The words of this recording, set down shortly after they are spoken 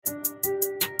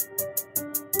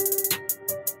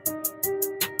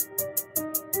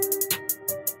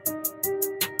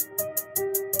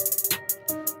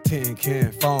Tin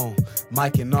Can Phone,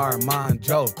 Mike and Armand,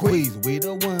 Joe, Queez. We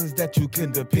the ones that you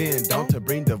can depend on to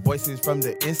bring the voices from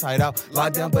the inside out.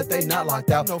 Locked down, but they not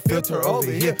locked out. No filter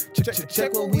over here.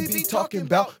 Check what we be talking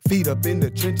about. Feet up in the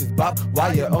trenches, Bob.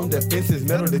 While you're on the fences,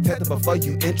 metal detector before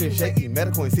you enter. Shaky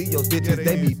medical and see your stitches.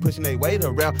 They be pushing their weight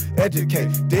around. Educate,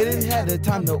 didn't have the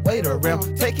time to wait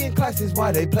around. Taking classes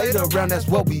while they played around. That's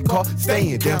what we call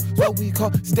staying down. What we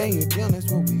call staying down. That's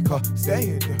what we call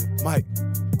staying down. Mike,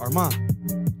 Armand,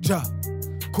 Ja,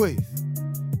 Queez.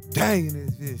 Dang,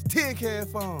 this Tin Can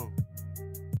Phone.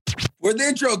 Where'd the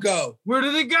intro go? Where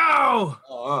did it go?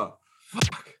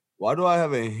 Fuck. Why do I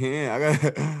have a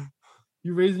hand?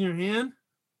 You raising your hand?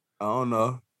 I don't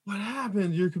know. What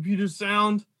happened? Your computer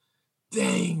sound?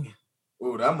 Dang.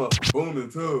 Ooh, that must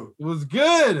booming too. It was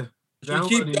good. Should we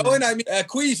keep going? I mean,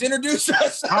 Queez, introduce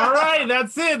us. All right,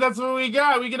 that's it. That's what we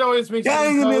got. We can always make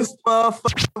Dang, this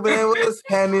motherfucker, man. What's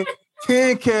happening?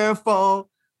 Tin Can Phone,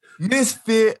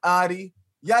 Misfit Adi.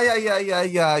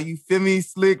 Yeah. You feel me?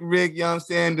 Slick Rick, you know what I'm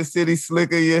saying? The city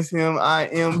slicker, yes, him. I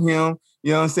am him.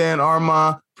 You know what I'm saying?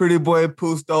 Armand, Pretty Boy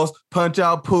Pustos, Punch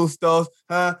Out Pustos,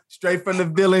 huh? Straight from the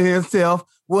villain himself.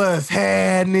 What's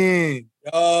happening?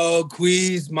 Oh,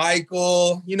 Queez,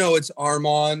 Michael. You know it's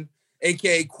Armand,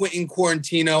 a.k.a. Quentin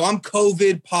Quarantino. I'm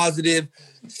COVID positive,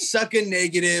 sucking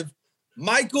negative.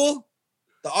 Michael,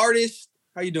 the artist.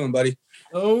 How you doing, buddy?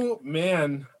 Oh,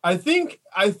 man. I think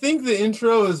the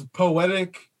intro is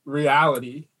poetic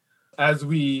reality as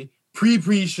we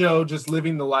pre-show just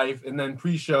living the life, and then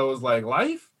pre-show is like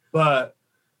life. But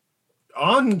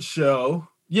on show,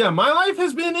 yeah, my life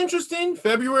has been interesting.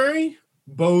 February,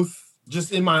 both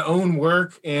just in my own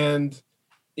work and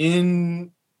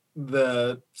in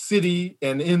the city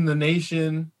and in the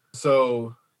nation.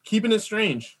 So keeping it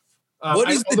strange. What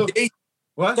is the date?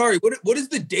 What? Sorry, what is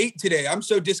the date today? I'm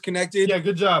so disconnected. Yeah,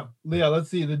 good job. Leah, let's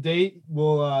see. The date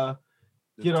will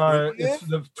get it's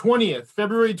the 20th,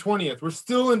 February 20th. We're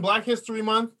still in Black History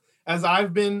Month, as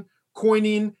I've been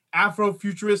coining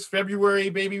Afrofuturist February,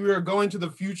 baby. We are going to the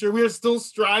future. We are still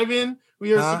striving.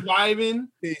 We are surviving.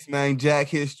 Peace, man. Jack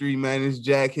History, man. It's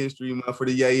Jack History Month for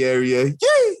the Yay area.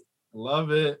 Yay!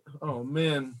 Love it. Oh,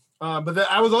 man. But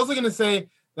I was also going to say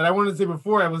that I wanted to say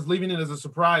before, I was leaving it as a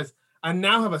surprise. I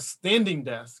now have a standing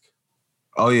desk.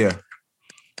 Oh, yeah.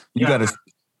 You got to.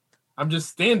 I'm just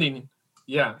standing.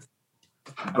 Yeah.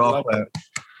 Golf clap.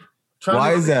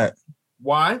 Why is that?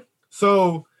 Why?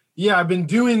 So, yeah, I've been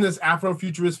doing this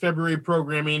Afrofuturist February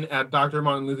programming at Dr.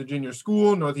 Martin Luther Jr.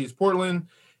 School, Northeast Portland.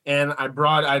 And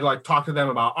I'd talk to them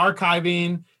about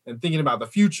archiving and thinking about the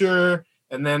future.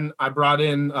 And then I brought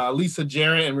in Lisa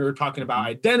Jarrett, and we were talking about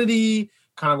identity,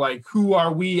 kind of like who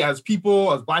are we as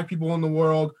people, as Black people in the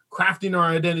world, crafting our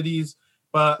identities.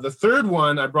 But the third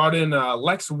one, I brought in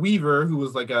Lex Weaver, who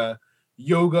was like a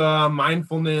yoga,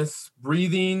 mindfulness,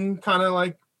 breathing kind of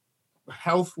like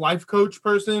health life coach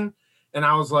person. And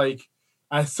I was like,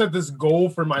 I set this goal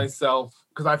for myself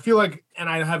because I feel like, and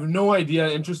I have no idea,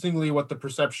 interestingly, what the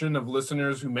perception of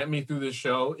listeners who met me through this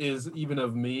show is even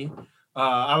of me.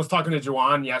 I was talking to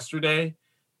Jawan yesterday,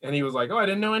 and he was like, oh, I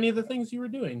didn't know any of the things you were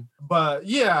doing. But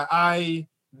yeah, I'm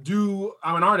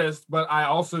an artist, but I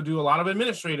also do a lot of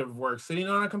administrative work sitting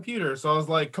on a computer. So I was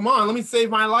like, come on, let me save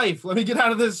my life. Let me get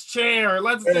out of this chair.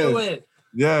 Let's do it.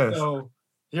 Yes. So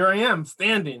here I am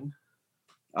standing.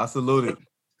 I salute it.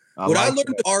 I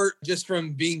learned art just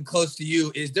from being close to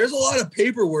you is there's a lot of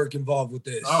paperwork involved with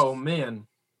this. Oh, man.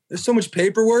 There's so much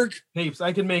paperwork. Tapes,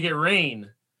 I can make it rain.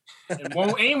 It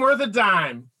ain't worth a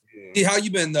dime. See, how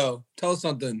you been, though? Tell us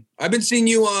something. I've been seeing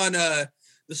you on the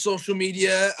social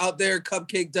media out there,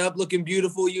 cupcaked up, looking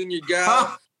beautiful, you and your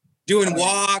gal, doing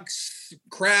walks,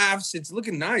 crafts. It's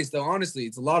looking nice, though, honestly.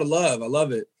 It's a lot of love. I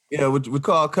love it. Yeah, we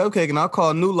call cupcake, and I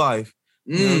call new life.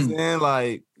 You know what I'm saying?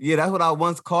 Like, yeah, that's what I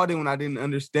once called it when I didn't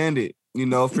understand it. You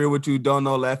know, fear what you don't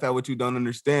know, laugh at what you don't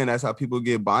understand. That's how people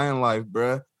get by in life,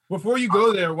 bruh. Before you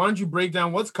go there, why don't you break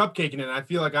down what's cupcaking it? I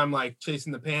feel like I'm like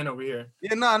chasing the pan over here.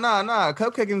 Yeah, nah.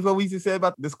 Cupcaking is what we used to say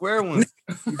about the square ones.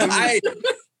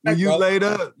 You laid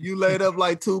up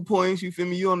like 2 points. You feel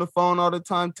me? You on the phone all the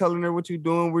time, telling her what you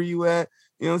doing, where you at.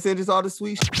 You know what I'm saying? Just all the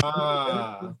sweet shit.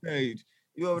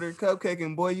 You over there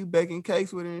cupcaking, boy. You baking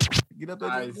cakes with it. Get up there.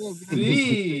 I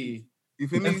see. You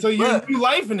feel me? And so you're new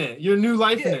life in it. You're new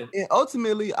life in it. And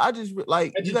ultimately, I just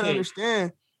like you gotta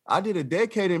understand. I did a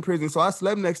decade in prison, so I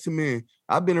slept next to men.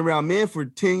 I've been around men for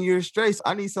 10 years straight. So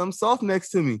I need something soft next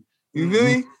to me. You feel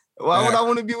me? Why would I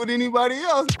want to be with anybody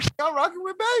else? I'm rocking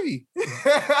with baby.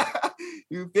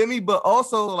 You feel me? But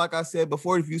also, like I said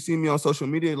before, if you see me on social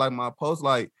media, like my posts,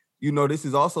 like, you know, this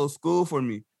is also school for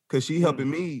me. because she helping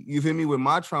me, you feel me, with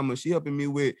my trauma. She helping me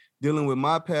with dealing with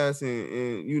my past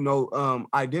and you know,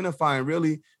 identifying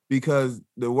really, because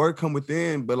the work come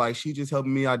within, but like she just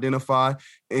helping me identify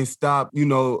and stop, you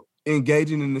know,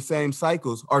 engaging in the same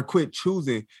cycles or quit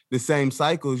choosing the same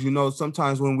cycles. You know,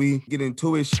 sometimes when we get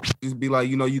into it, just be like,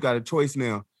 you know, you got a choice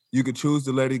now. You could choose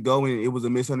to let it go and it was a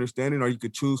misunderstanding, or you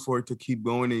could choose for it to keep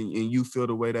going and you feel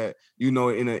the way that, you know,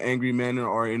 in an angry manner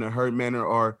or in a hurt manner,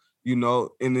 or, you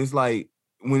know, and it's like,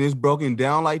 when it's broken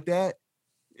down like that,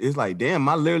 it's like, damn,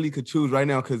 I literally could choose right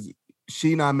now because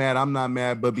she not mad, I'm not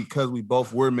mad, but because we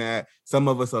both were mad, some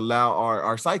of us allow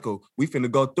our cycle. We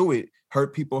finna go through it.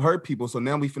 Hurt people. So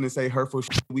now we finna say hurtful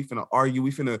shit. We finna argue.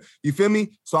 We finna, you feel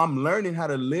me? So I'm learning how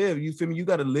to live. You feel me? You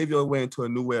got to live your way into a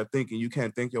new way of thinking. You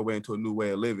can't think your way into a new way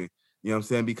of living. You know what I'm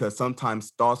saying? Because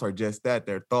sometimes thoughts are just that,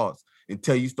 they're thoughts.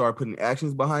 Until you start putting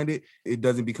actions behind it, it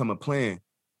doesn't become a plan.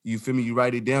 You feel me? You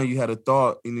write it down, you had a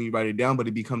thought, and then you write it down, but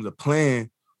it becomes a plan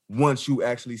once you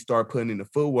actually start putting in the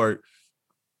footwork.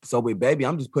 So with baby,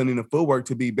 I'm just putting in the footwork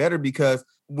to be better, because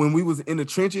when we was in the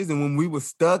trenches and when we was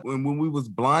stuck and when we was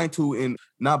blind to, and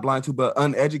not blind to, but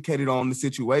uneducated on the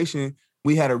situation,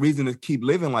 we had a reason to keep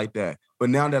living like that. But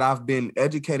now that I've been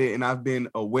educated and I've been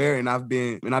aware and I've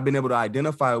been able to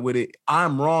identify with it,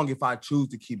 I'm wrong if I choose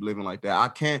to keep living like that. I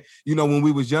can't, you know, when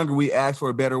we was younger, we asked for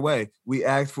a better way. We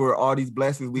asked for all these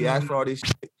blessings. We asked for all this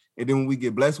shit. And then when we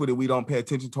get blessed with it, we don't pay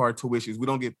attention to our tuitions. We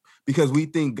don't get, because we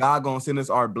think God gonna send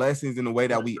us our blessings in the way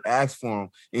that we ask for them.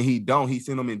 And he don't. He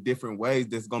send them in different ways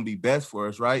that's gonna be best for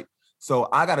us, right? So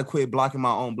I gotta quit blocking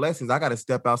my own blessings. I gotta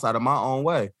step outside of my own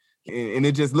way. And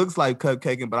it just looks like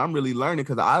cupcaking, but I'm really learning,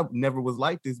 because I never was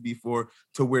like this before,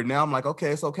 to where now I'm like,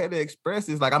 okay, it's okay to express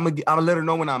this. Like I'm gonna let her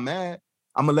know when I'm mad.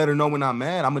 I'm gonna let her know when I'm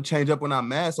mad. I'm gonna change up when I'm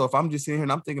mad. So if I'm just sitting here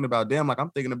and I'm thinking about, damn, like I'm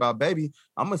thinking about baby,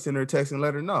 I'm gonna send her a text and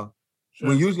let her know. Sure.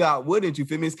 When usually I wouldn't, you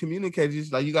feel me? It's communicated.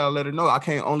 Just like you gotta let her know. I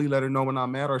can't only let her know when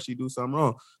I'm mad or she do something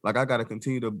wrong. Like I gotta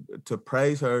continue to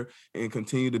praise her and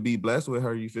continue to be blessed with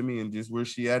her. You feel me? And just where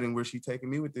she at and where she taking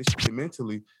me with this shit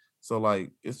mentally. So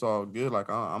like it's all good. Like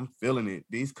I'm feeling it.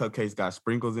 These cupcakes got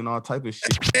sprinkles and all type of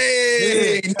shit.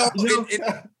 Hey,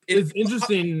 it's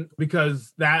interesting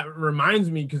because that reminds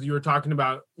me, because you were talking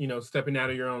about, you know, stepping out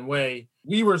of your own way.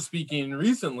 We were speaking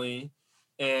recently,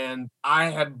 and I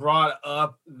had brought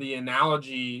up the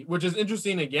analogy, which is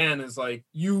interesting again, is like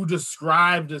you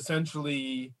described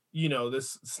essentially, you know,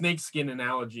 this snakeskin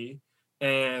analogy.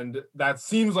 And that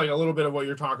seems like a little bit of what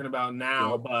you're talking about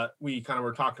now, but we kind of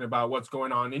were talking about what's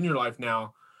going on in your life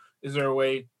now. Is there a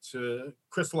way to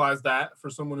crystallize that for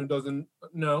someone who doesn't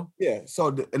know? Yeah.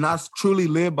 So, and I truly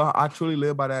live by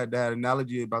that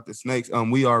analogy about the snakes.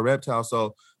 We are reptiles.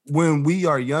 So when we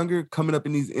are younger, coming up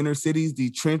in these inner cities,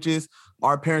 these trenches,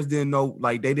 our parents didn't know,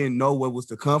 like they didn't know what was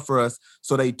to come for us.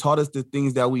 So they taught us the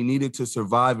things that we needed to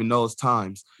survive in those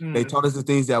times. They taught us the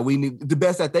things that we need, the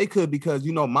best that they could, because,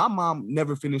 you know, my mom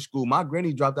never finished school. My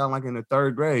granny dropped out like in the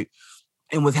 3rd grade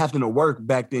and was having to work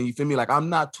back then. You feel me? Like I'm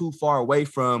not too far away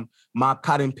from my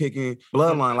cotton picking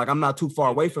bloodline. Like I'm not too far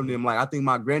away from them. Like I think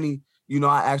my granny, you know,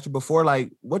 I asked her before,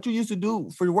 like, what you used to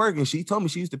do for your work? And she told me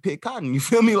she used to pick cotton. You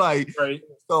feel me? Like, right.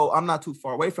 So I'm not too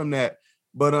far away from that.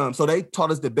 But so they taught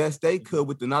us the best they could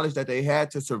with the knowledge that they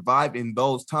had to survive in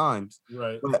those times.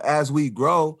 Right. But as we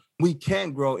grow, we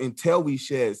can't grow until we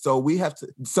shed. So we have to,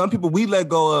 some people, we let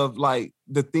go of like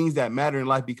the things that matter in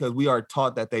life because we are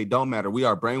taught that they don't matter. We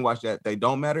are brainwashed that they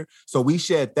don't matter. So we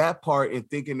shed that part in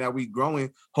thinking that we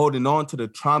growing, holding on to the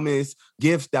traumas,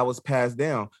 gifts that was passed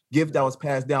down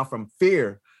from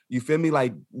fear. You feel me?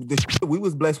 Like the shit we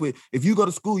was blessed with. If you go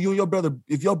to school, you and your brother,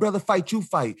 if your brother fight, you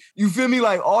fight. You feel me?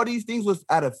 Like all these things was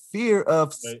out of fear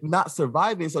of not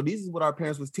surviving. So this is what our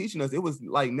parents was teaching us. It was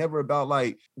like never about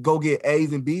like go get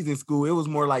A's and B's in school. It was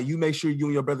more like you make sure you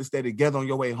and your brother stay together on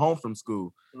your way home from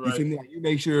school. Right. You feel me? Like you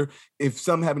make sure if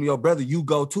something happened to your brother, you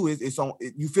go to it. It's on.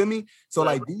 You feel me? So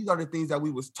like these are the things that we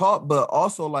was taught, but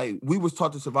also like we was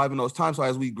taught to survive in those times. So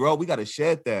as we grow, we got to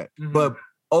shed that. Mm-hmm. But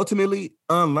ultimately,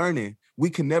 unlearning. We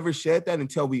can never shed that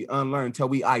until we unlearn, until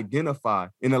we identify.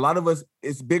 And a lot of us,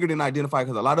 it's bigger than identify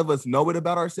because a lot of us know it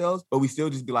about ourselves, but we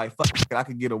still just be like, fuck it, I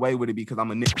could get away with it because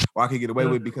I'm a nigga, or I could get away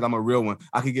with it because I'm a real one.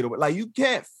 I could get away. Like, you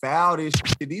can't foul this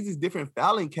shit. These is different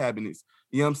fouling cabinets.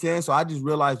 You know what I'm saying? So I just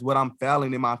realized what I'm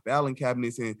fouling in my fouling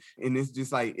cabinets, and it's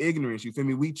just like ignorance. You feel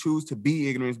me? We choose to be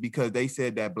ignorant because they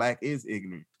said that black is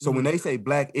ignorant. So when they say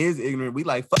black is ignorant, we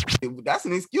like, fuck it, that's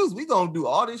an excuse. We gonna do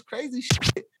all this crazy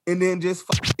shit. And then just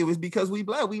fuck it was because we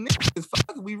black, we niggas,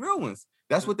 fuck it, we real ones.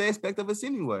 That's what they expect of us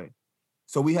anyway.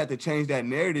 So we had to change that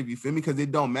narrative, you feel me? Because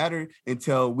it don't matter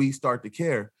until we start to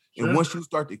care. Sure. And once you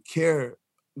start to care,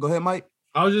 go ahead, Mike.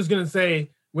 I was just gonna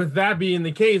say, with that being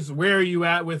the case, where are you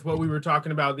at with what we were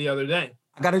talking about the other day?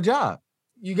 I got a job.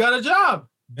 You got a job.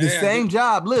 The same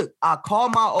job. Look, I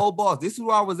called my old boss. This is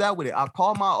where I was at with it. I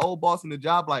called my old boss in the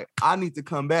job like, I need to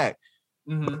come back.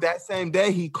 Mhm. But that same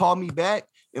day, he called me back,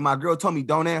 and my girl told me,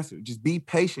 don't answer. Just be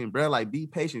patient, bro. Like, be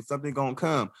patient. Something gonna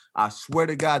come. I swear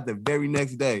to God, the very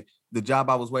next day, the job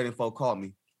I was waiting for called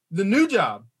me. The new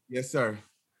job. Yes, sir.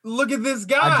 Look at this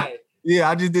guy.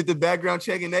 I just did the background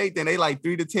check and everything. They like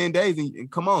 3 to 10 days, and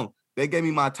come on, they gave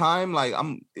me my time. Like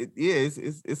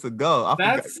it's a go.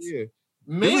 That's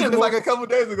Man, this was just like a couple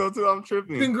days ago too. I'm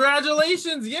tripping.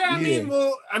 Congratulations. Yeah,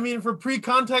 I mean, for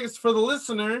pre-context for the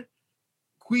listener,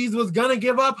 Queez was gonna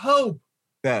give up hope.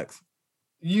 Facts.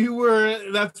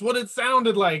 That's what it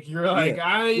sounded like. You're like,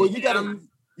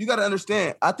 you gotta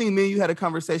understand. I think me and you had a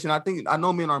conversation. I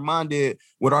know me and Armand did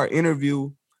with our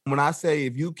interview. When I say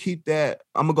if you keep that,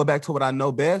 I'm gonna go back to what I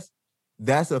know best.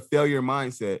 That's a failure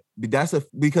mindset.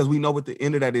 Because we know what the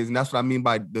end of that is. And that's what I mean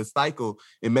by the cycle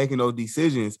and making those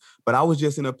decisions. But I was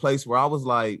just in a place where I was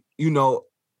like,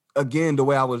 again, the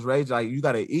way I was raised, like, you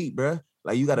got to eat, bro.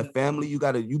 Like, you got a family,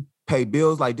 you pay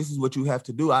bills. Like, this is what you have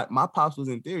to do. My pops was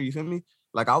in theory, you feel me?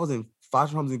 Like, I was in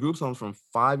foster homes and group homes from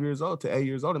 5 years old to 8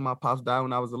 years old, and my pops died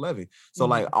when I was 11. So,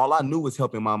 like, all I knew was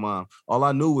helping my mom. All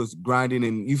I knew was grinding,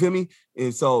 and you feel me?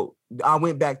 And so I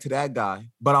went back to that guy.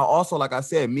 But I also, like I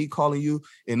said, me calling you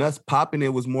and us popping it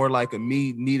was more like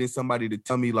me needing somebody to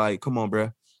tell me, like, come on, bro.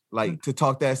 Like, to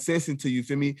talk that sense into you,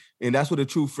 feel me? And that's what a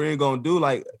true friend gonna do.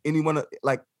 Like, anyone,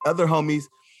 like, other homies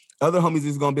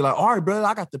is gonna be like, all right, brother,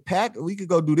 I got the pack. We could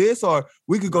go do this, or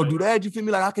we could go do that. You feel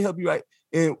me? Like, I can help you, right?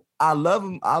 And I love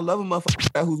him. I love a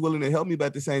motherfucker who's willing to help me. But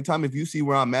at the same time, if you see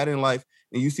where I'm at in life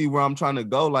and you see where I'm trying to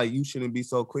go, like, you shouldn't be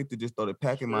so quick to just throw the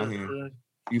pack in my hand. Sure.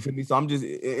 You feel me? So I'm just,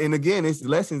 and again, it's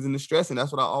lessons in the stress. And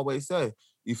that's what I always say.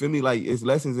 You feel me? Like, it's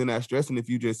lessons in that stress. And if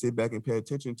you just sit back and pay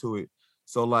attention to it.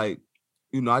 So, like,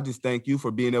 I just thank you for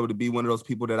being able to be one of those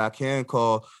people that I can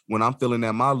call when I'm feeling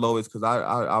at my lowest, because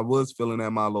I was feeling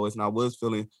at my lowest, and I was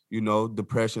feeling,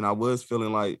 depression. I was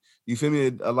feeling like, you feel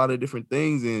me, a lot of different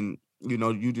things. And,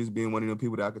 you just being one of the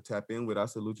people that I could tap in with. I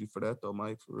salute you for that, though,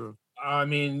 Mike, for real. I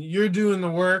mean, you're doing the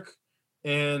work.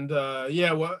 And,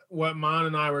 what Mon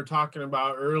and I were talking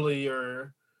about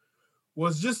earlier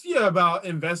was just, about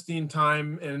investing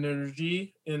time and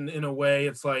energy in a way.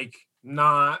 It's like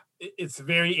it's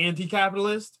very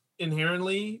anti-capitalist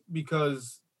inherently,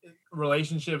 because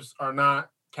relationships are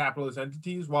not capitalist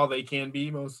entities, while they can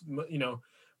be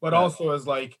but also as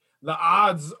like the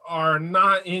odds are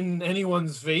not in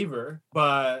anyone's favor.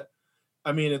 But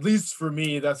I mean, at least for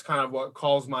me, that's kind of what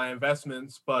calls my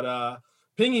investments. But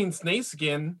pinging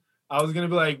Snakeskin, I was gonna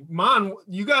be like, Mon,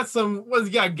 you got you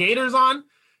got gators on?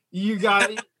 You got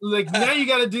like, now you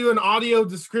got to do an audio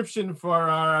description for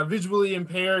our visually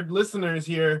impaired listeners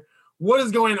here. What is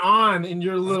going on in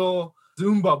your little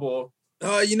Zoom bubble?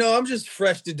 I'm just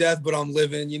fresh to death, but I'm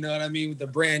living, you know what I mean, with a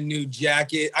brand new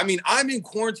jacket. I mean, I'm in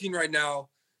quarantine right now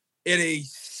at a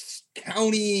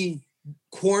county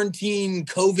quarantine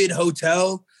COVID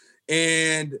hotel,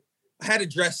 and I had to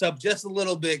dress up just a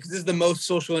little bit because this is the most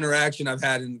social interaction I've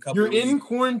had in a couple of weeks. You're in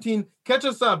quarantine. Catch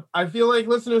us up. I feel like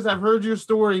listeners have heard your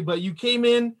story, but you came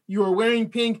in, you were wearing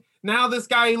pink. Now this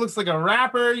guy, he looks like a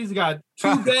rapper. He's got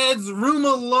 2 beds, room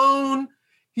alone.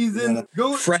 He's in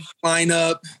fresh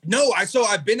lineup. No,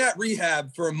 I've been at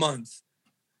rehab for a month.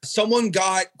 Someone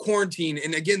got quarantined.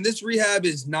 And again, this rehab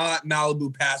is not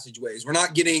Malibu passageways. We're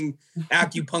not getting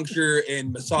acupuncture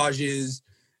and massages.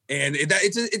 And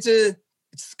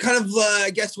it's kind of, I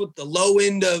guess, with the low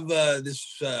end of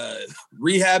this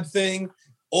rehab thing,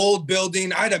 old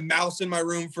building. I had a mouse in my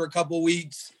room for a couple of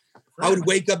weeks. I would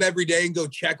wake up every day and go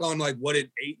check on like what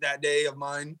it ate that day of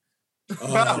mine.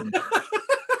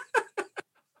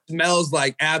 Smells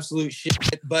like absolute shit,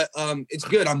 but it's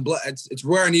good. I'm blessed. It's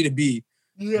where I need to be.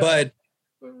 Yeah. But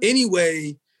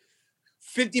anyway,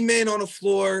 50 men on the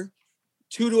floor,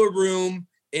 2 to a room,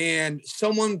 and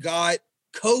someone got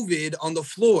COVID on the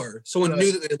floor. Someone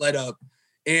knew that they let up,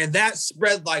 and that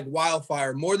spread like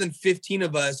wildfire. More than 15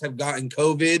 of us have gotten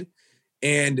COVID,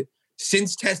 and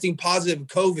since testing positive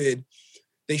COVID,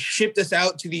 they shipped us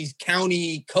out to these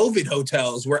county COVID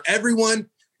hotels where everyone,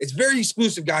 it's very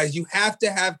exclusive, guys. You have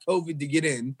to have COVID to get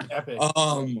in. Epic.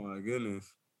 Oh my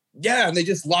goodness. Yeah, and they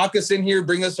just lock us in here,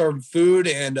 bring us our food,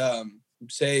 and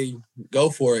say go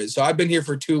for it. So I've been here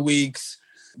for 2 weeks,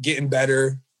 getting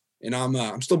better, and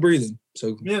I'm still breathing.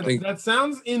 So yeah, that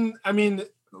sounds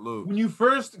when you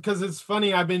first, because it's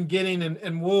funny, I've been getting,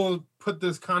 and we'll put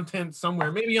this content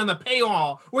somewhere, maybe on the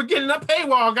paywall. We're getting a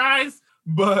paywall, guys.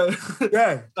 But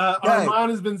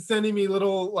Armand has been sending me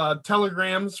little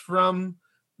telegrams from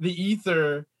the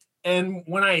ether. And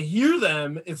when I hear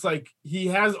them, it's like he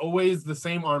has always the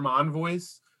same Armand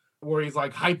voice where he's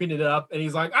like hyping it up and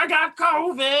he's like, I got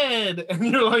COVID. And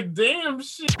you're like, damn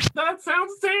shit, that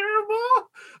sounds terrible.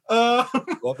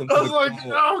 Welcome I to was the like,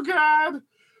 club. oh God.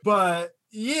 But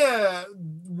yeah,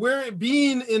 where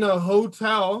being in a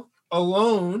hotel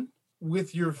alone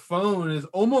with your phone is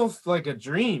almost like a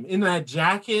dream. In that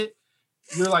jacket,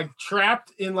 you're like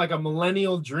trapped in like a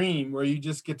millennial dream where you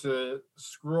just get to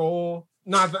scroll.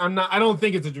 I don't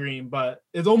think it's a dream, but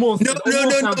it almost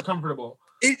sounds comfortable.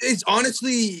 It's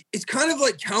honestly, it's kind of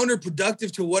like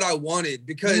counterproductive to what I wanted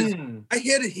because I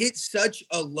had hit such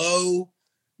a low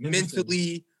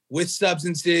mentally with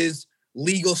substances,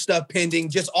 legal stuff pending,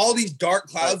 just all these dark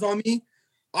clouds on me.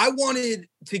 I wanted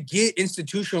to get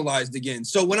institutionalized again.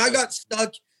 So when I got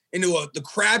stuck into the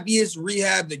crappiest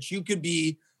rehab that you could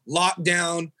be, locked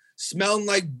down, smelling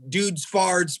like dudes'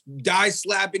 farts, guy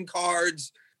slapping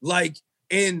cards, like,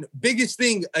 and biggest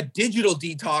thing, a digital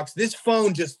detox, this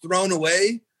phone just thrown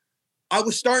away. I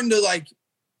was starting to like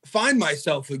find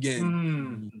myself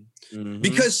again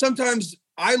because sometimes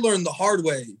I learn the hard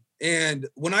way. And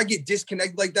when I get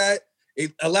disconnected like that,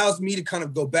 it allows me to kind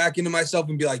of go back into myself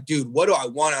and be like, dude, what do I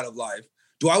want out of life?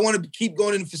 Do I want to keep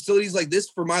going in facilities like this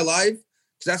for my life?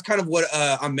 Because that's kind of what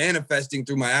I'm manifesting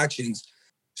through my actions.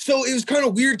 So it was kind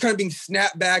of weird kind of being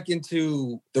snapped back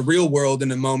into the real world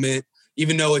in a moment,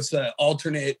 even though it's an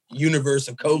alternate universe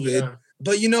of COVID. Yeah.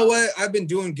 But you know what? I've been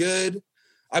doing good.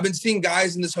 I've been seeing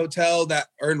guys in this hotel that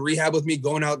are in rehab with me,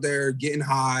 going out there, getting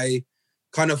high,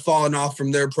 kind of falling off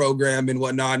from their program and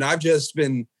whatnot. And I've just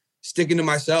been sticking to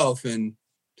myself. And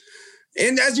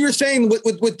as you were saying with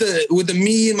the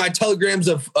me and my telegrams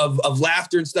of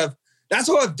laughter and stuff, that's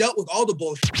how I've dealt with all the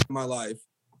bullshit in my life.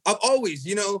 I've always,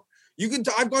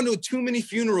 I've gone to too many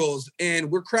funerals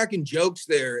and we're cracking jokes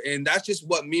there. And that's just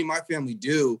what me and my family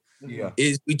do. Yeah.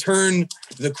 Is we turn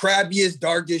the crabbiest,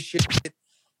 darkest shit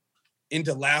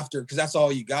into laughter because that's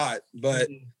all you got. But,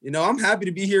 I'm happy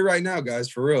to be here right now, guys,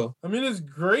 for real. I mean, it's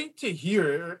great to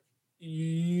hear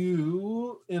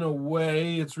you in a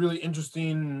way. It's really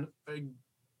interesting.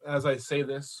 As I say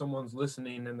this, someone's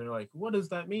listening and they're like, what does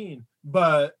that mean?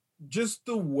 But just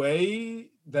the way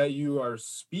that you are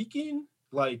speaking,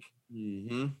 like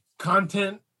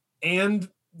content and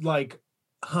like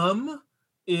hum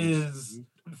is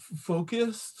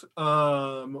focused,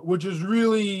 which is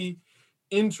really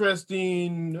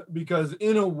interesting because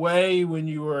in a way when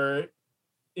you were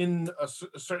in a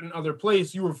certain other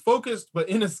place, you were focused, but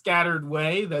in a scattered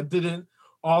way that didn't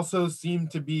also seem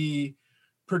to be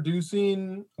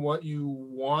producing what you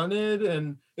wanted.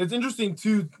 And it's interesting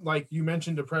too, like you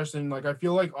mentioned depression, like I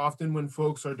feel like often when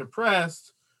folks are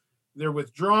depressed, they're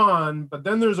withdrawn, but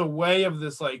then there's a way of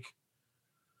this, like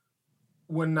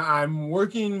when I'm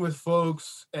working with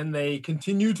folks and they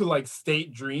continue to like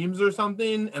state dreams or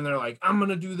something, and they're like, I'm going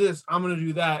to do this, I'm going to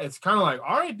do that. It's kind of like,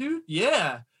 all right, dude.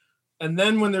 Yeah. And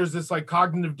then when there's this like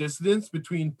cognitive dissonance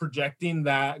between projecting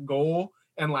that goal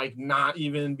and like not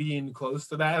even being close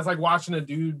to that, it's like watching a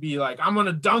dude be like, I'm going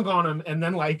to dunk on him. And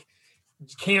then like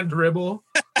can't dribble.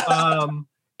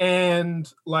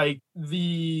 And like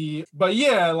but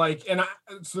yeah, like, and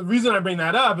so the reason I bring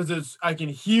that up is I can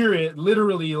hear it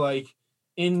literally like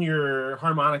in your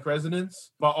harmonic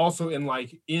resonance, but also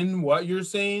in what you're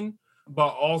saying, but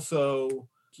also,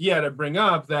 yeah, to bring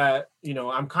up that,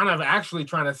 I'm kind of actually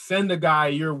trying to send a guy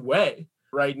your way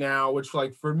right now, which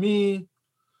like for me,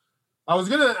 when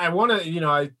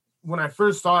I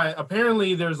first saw it,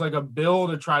 apparently there's like a bill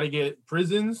to try to get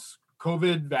prisons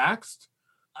COVID vaxxed.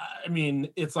 I mean,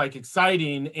 it's like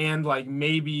exciting and like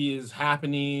maybe is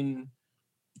happening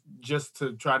just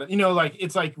to try to, like,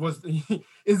 it's like,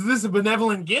 is this a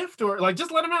benevolent gift or like,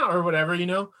 just let him out or whatever,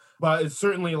 but it's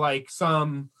certainly like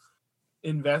some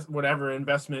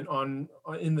investment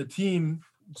in the team,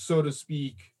 so to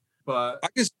speak. But I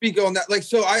can speak on that. Like,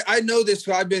 so I know this.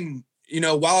 So I've been,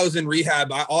 while I was in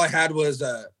rehab, all I had was,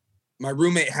 my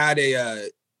roommate had a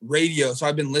radio. So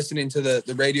I've been listening to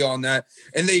the radio on that.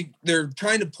 And they're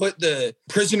trying to put the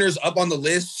prisoners up on the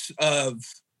list of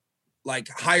like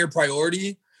higher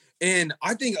priority. And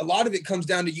I think a lot of it comes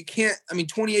down to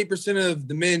 28% of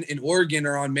the men in Oregon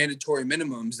are on mandatory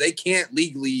minimums. They can't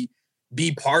legally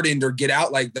be pardoned or get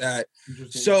out like that.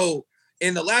 So,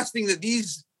 and the last thing that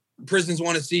these prisons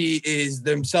want to see is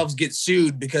themselves get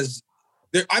sued because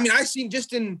I've seen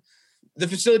just in the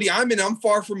facility I'm in, I'm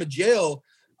far from a jail.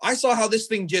 I saw how this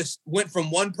thing just went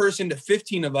from one person to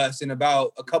 15 of us in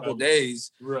about a couple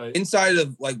days. Right. Inside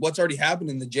of like what's already happened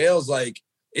in the jails, like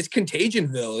it's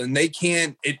Contagionville, and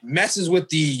it messes with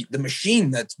the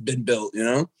machine that's been built,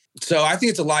 So I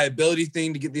think it's a liability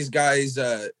thing to get these guys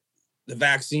the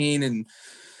vaccine, and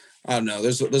I don't know.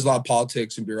 There's a lot of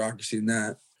politics and bureaucracy in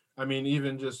that. I mean,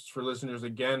 even just for listeners,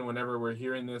 again, whenever we're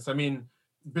hearing this, I mean,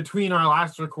 between our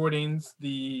last recordings,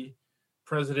 the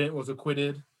president was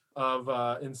acquitted of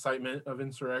incitement of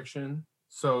insurrection.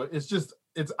 So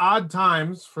it's odd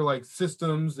times for like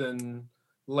systems and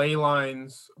ley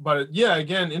lines. But yeah,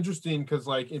 again, interesting because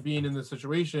like it being in the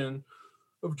situation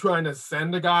of trying to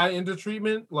send a guy into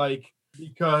treatment, like,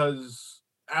 because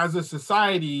as a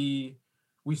society,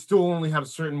 we still only have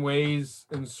certain ways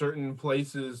in certain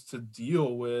places to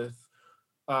deal with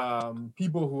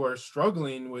people who are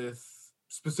struggling with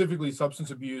specifically substance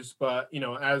abuse, but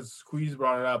as Queez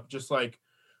brought it up, just like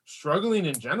struggling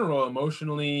in general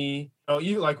emotionally.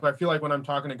 Like I feel like when I'm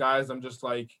talking to guys, I'm just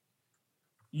like,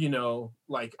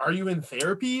 like, are you in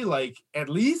therapy? Like, at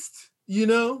least,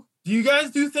 do you guys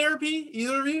do therapy?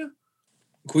 Either of you?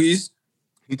 Queez?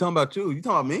 You talking about you? You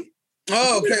talking about me?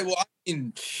 Oh, okay. Well, I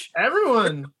mean,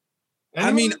 everyone.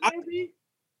 I mean,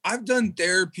 I've done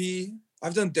therapy.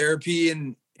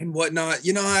 And whatnot.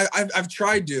 I've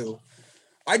tried to.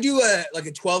 I do a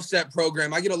 12-step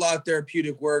program. I get a lot of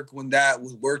therapeutic work with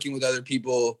working with other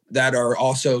people that are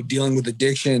also dealing with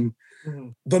addiction. Mm-hmm.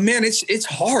 But man, it's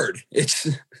hard. It's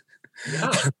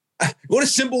what a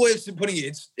simple way of putting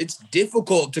it. It's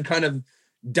difficult to kind of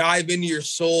dive into your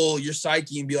soul, your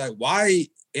psyche, and be like, why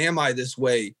am I this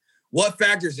way? What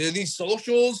factors? Are these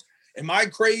socials? Am I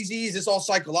crazy? Is this all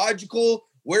psychological?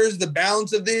 Where's the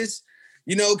balance of this?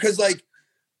 Because like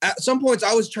at some points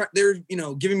I was they're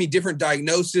giving me different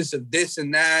diagnosis of this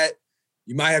and that.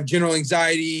 You might have general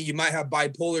anxiety. You might have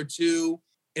bipolar 2.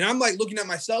 And I'm like looking at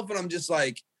myself and I'm just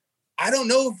like, I don't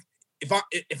know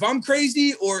if I'm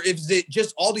crazy or if it's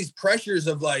just all these pressures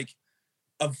of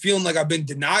feeling like I've been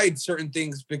denied certain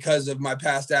things because of my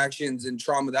past actions and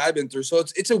trauma that I've been through. So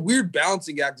it's a weird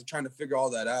balancing act of trying to figure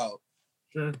all that out.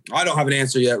 Sure. I don't have an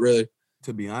answer yet, really.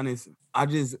 To be honest, I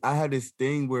had this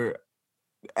thing where,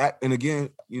 and again,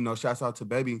 shouts out to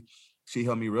Baby. She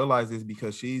helped me realize this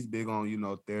because she's big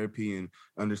on, therapy and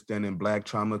understanding Black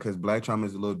trauma, because Black trauma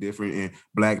is a little different, and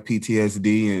Black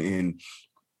PTSD and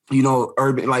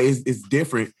urban, like it's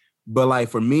different. But like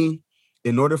for me,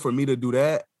 in order for me to do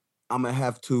that, I'm gonna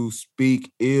have to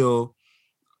speak ill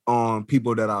on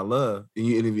people that I love.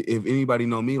 And if anybody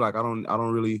know me, like I don't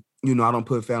really, I don't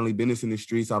put family business in the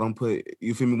streets. I don't put,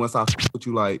 you feel me? Once I put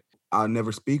you, like, I'll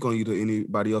never speak on you to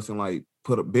anybody else and like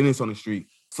put a business on the street.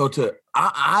 So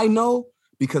I know,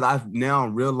 because I've now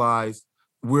realized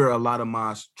where a lot of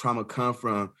my trauma come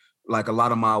from, like a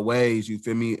lot of my ways, you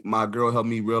feel me? My girl helped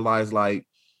me realize like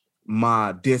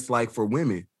my dislike for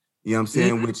women, you know what I'm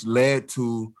saying? Mm-hmm. Which led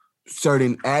to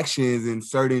certain actions and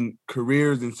certain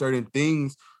careers and certain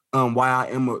things, why I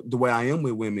am the way I am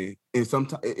with women. And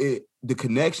sometimes the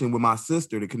connection with my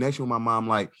sister, the connection with my mom,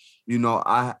 like,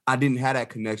 I didn't have that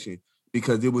connection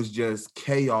because it was just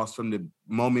chaos from the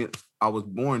moment I was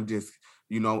born. Just,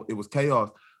 it was chaos.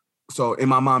 So, and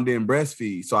my mom didn't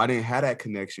breastfeed, so I didn't have that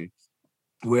connection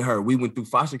with her. We went through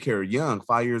foster care young,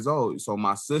 5 years old. So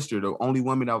my sister, the only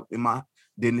woman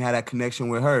didn't have that connection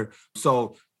with her.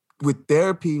 So with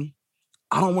therapy,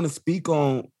 I don't want to speak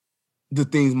on the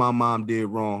things my mom did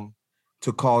wrong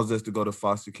to cause us to go to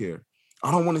foster care.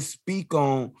 I don't want to speak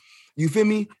on, you feel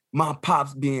me? My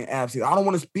pops being absent. I don't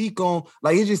want to speak on,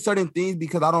 like, it's just certain things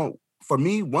because for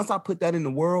me, once I put that in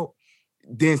the world,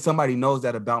 then somebody knows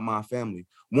that about my family.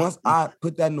 Once I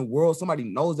put that in the world, somebody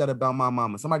knows that about my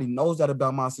mama. Somebody knows that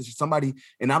about my sister.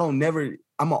 And I'm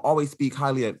gonna always speak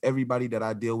highly of everybody that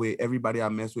I deal with, everybody I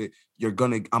mess with.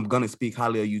 I'm gonna speak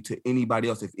highly of you to anybody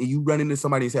else. If you run into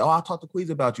somebody and say, oh, I talked to Queez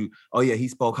about you. Oh yeah, he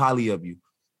spoke highly of you.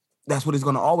 That's what it's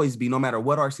gonna always be, no matter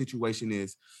what our situation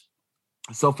is.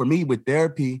 So for me with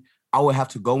therapy, I would have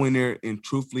to go in there and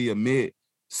truthfully admit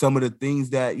some of the things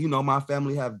that, my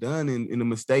family have done and the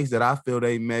mistakes that I feel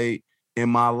they made in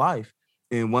my life.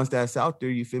 And once that's out there,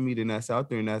 you feel me, then that's out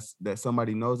there, and that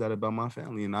somebody knows that about my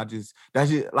family. And I just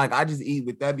eat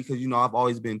with that because, I've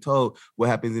always been told what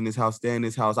happens in this house, stay in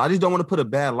this house. I just don't want to put a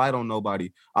bad light on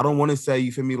nobody. I don't want to say,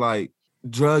 you feel me, like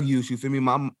drug use, you feel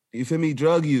me,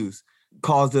 drug use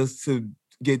caused us to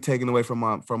get taken away from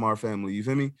our family, you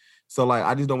feel me? So like,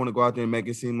 I just don't want to go out there and make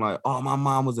it seem like, oh, my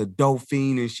mom was a dope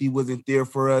fiend and she wasn't there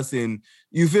for us. And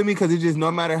you feel me? Because it just,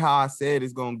 no matter how I say it,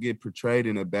 it's going to get portrayed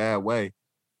in a bad way.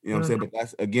 You know what I'm saying?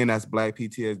 But that's Black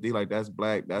PTSD. Like that's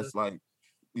Black. That's like,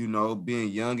 being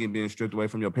young and being stripped away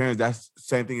from your parents. That's the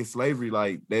same thing as slavery.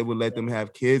 Like they would let them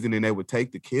have kids and then they would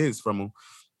take the kids from them.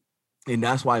 And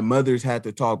that's why mothers had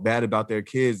to talk bad about their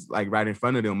kids, like right in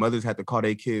front of them. Mothers had to call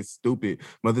their kids stupid.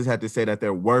 Mothers had to say that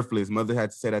they're worthless. Mothers had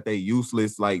to say that they're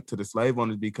useless, like to the slave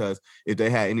owners, because if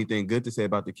they had anything good to say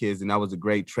about the kids, then that was a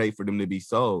great trait for them to be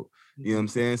sold. You know what I'm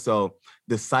saying? So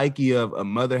the psyche of a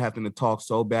mother having to talk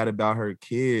so bad about her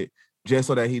kid just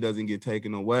so that he doesn't get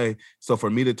taken away. So for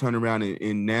me to turn around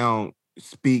and now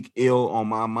speak ill on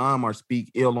my mom or speak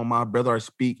ill on my brother or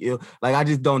speak ill, like I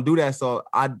just don't do that. So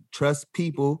I trust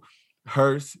people,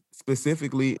 her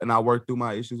specifically, and I work through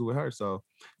my issues with her. So,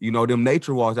 them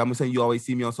nature walks. I'm gonna say you always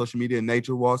see me on social media in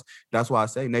nature walks. That's why I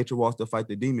say nature walks to fight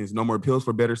the demons. No more pills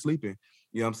for better sleeping.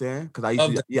 You know what I'm saying? Because I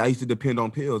used to depend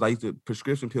on pills. I used to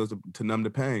prescription pills to numb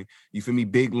the pain. You feel me?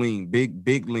 Big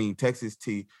lean, Texas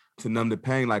tea to numb the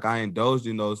pain. Like I indulged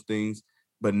in those things.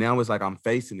 But now it's like I'm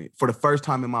facing it for the first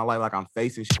time in my life. Like I'm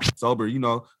facing shit sober.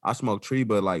 I smoke tree,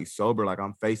 but like sober, like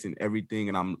I'm facing everything,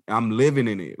 and I'm living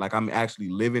in it. Like I'm actually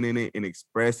living in it and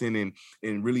expressing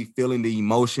and really feeling the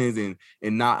emotions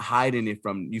and not hiding it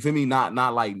from, you feel me? Not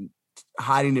like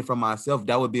hiding it from myself.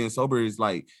 That what being sober is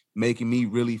like, making me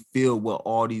really feel what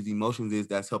all these emotions is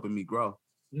that's helping me grow.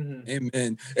 Mm-hmm.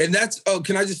 Amen. And that's,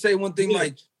 can I just say one thing?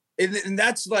 Like, and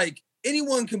that's like,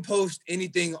 anyone can post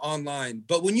anything online,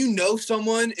 but when you know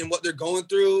someone and what they're going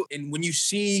through, and when you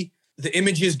see the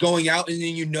images going out and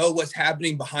then you know what's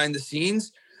happening behind the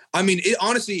scenes, I mean,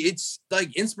 honestly, it's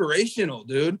like inspirational,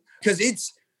 dude,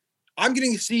 because I'm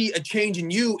getting to see a change in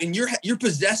you, and you're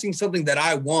possessing something that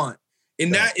I want.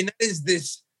 And that is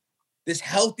this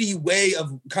healthy way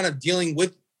of kind of dealing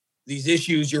with these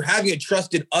issues. You're having a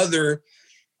trusted other,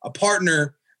 a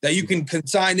partner that you can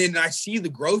consign in, and I see the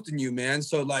growth in you, man.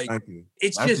 So like,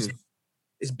 it's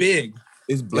big.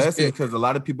 It's blessing because a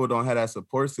lot of people don't have that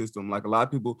support system. Like a lot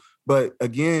of people, but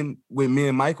again, with me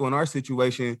and Michael in our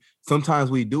situation,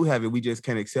 sometimes we do have it. We just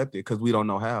can't accept it because we don't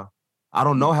know how. I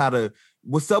don't know how to,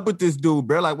 what's up with this dude,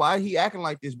 bro? Like, why he acting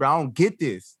like this, bro? I don't get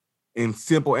this. And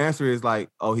simple answer is like,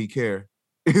 oh, he cared.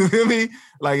 You feel me?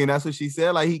 Like, and that's what she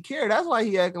said. Like, he cared. That's why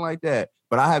he acting like that.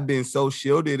 But I have been so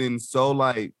shielded and so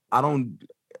like,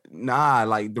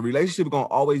 like the relationship gonna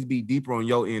always be deeper on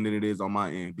your end than it is on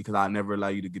my end because I never allow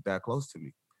you to get that close to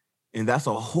me. And that's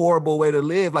a horrible way to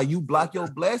live. Like you block your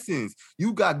blessings.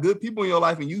 You got good people in your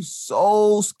life and you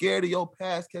so scared of your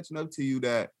past catching up to you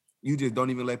that you just don't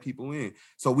even let people in.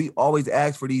 So we always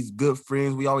ask for these good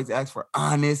friends. We always ask for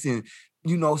honest and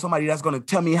somebody that's going to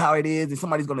tell me how it is and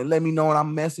somebody's going to let me know when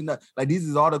I'm messing up. Like these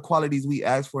is all the qualities we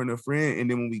ask for in a friend.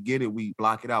 And then when we get it, we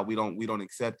block it out. We don't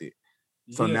accept it.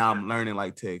 So now I'm learning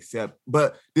like to accept.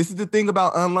 But this is the thing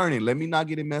about unlearning. Let me not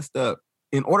get it messed up.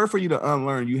 In order for you to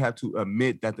unlearn, you have to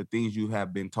admit that the things you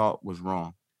have been taught was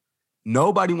wrong.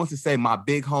 Nobody wants to say my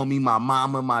big homie, my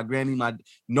mama, my granny,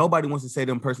 nobody wants to say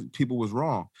people was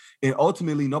wrong. And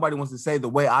ultimately, nobody wants to say the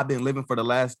way I've been living for the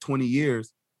last 20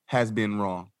 years has been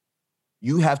wrong.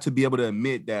 You have to be able to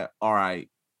admit that, all right,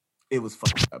 it was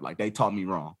fucked up. Like they taught me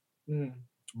wrong.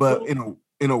 But in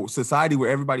a society where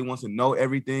everybody wants to know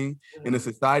everything, in a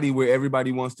society where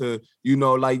everybody wants to,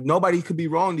 like nobody could be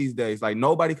wrong these days. Like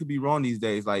nobody could be wrong these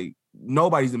days. Like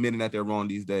nobody's admitting that they're wrong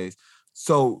these days.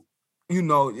 So,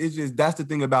 it's just, that's the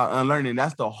thing about unlearning.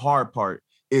 That's the hard part,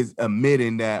 is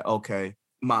admitting that, okay,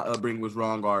 my upbringing was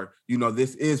wrong, or,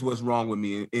 this is what's wrong with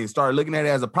me, and start looking at it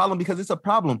as a problem, because it's a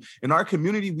problem. In our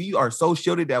community, we are so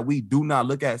shielded that we do not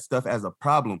look at stuff as a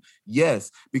problem.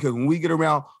 Yes, because when we get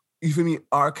around, you feel me,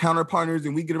 our counterpartners,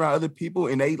 and we get around other people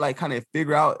and they like kind of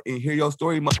figure out and hear your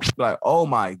story, like, oh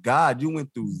my God, you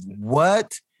went through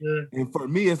what? Yeah. And for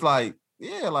me, it's like,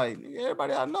 like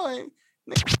everybody I know ain't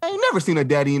never seen a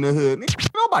daddy in the hood.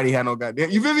 Nobody had no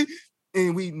goddamn, you feel me?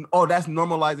 And that's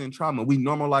normalizing trauma. We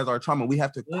normalize our trauma. We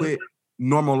have to quit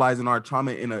normalizing our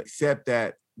trauma and accept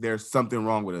that there's something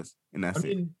wrong with us. And that's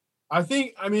it.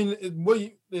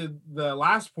 The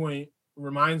last point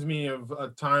reminds me of a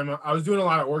time I was doing a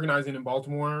lot of organizing in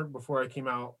Baltimore before I came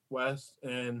out west.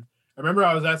 And I remember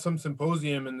I was at some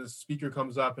symposium and the speaker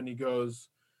comes up and he goes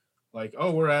like,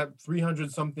 oh, we're at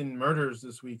 300 something murders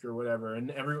this week or whatever.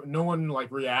 And no one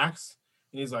like reacts.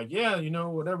 And he's like, yeah,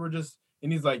 whatever,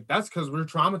 and he's like, that's because we're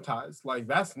traumatized. Like,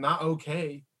 that's not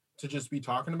okay to just be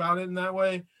talking about it in that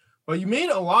way. But you made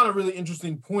a lot of really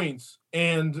interesting points.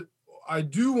 And I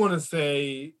do want to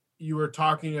say you were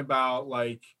talking about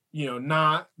like,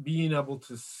 not being able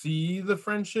to see the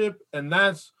friendship. And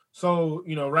that's so,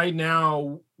 right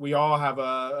now we all have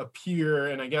a peer.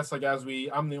 And I guess like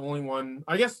I'm the only one,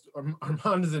 I guess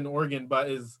Armand is in Oregon, but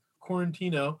is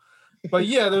Quarantino. But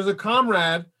yeah, there's a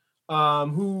comrade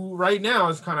who right now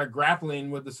is kind of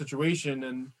grappling with the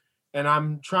situation. And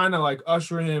I'm trying to like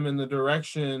usher him in the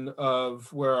direction of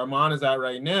where Armand is at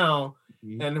right now.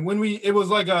 And it was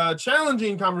like a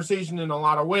challenging conversation in a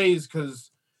lot of ways,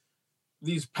 because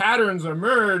these patterns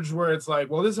emerge where it's like,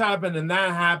 well, this happened and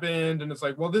that happened. And it's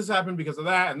like, well, this happened because of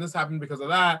that. And this happened because of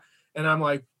that. And I'm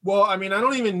like, well, I mean,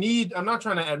 I'm not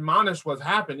trying to admonish what's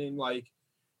happening. Like,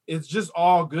 it's just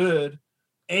all good.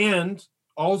 And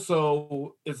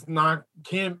also it's not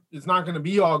going to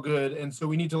be all good. And so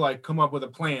we need to like come up with a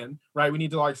plan, right? We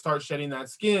need to like start shedding that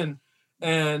skin.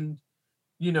 And,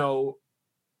 you know,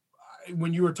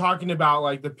 when you were talking about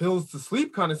like the pills to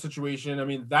sleep kind of situation, I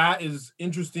mean, that is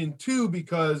interesting too,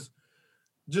 because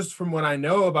just from what I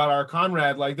know about our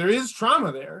comrade, like there is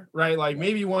trauma there, right? Like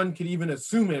maybe one could even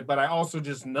assume it, but I also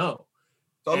just know.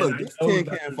 So look, this tin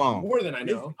can phone. More than I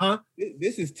know.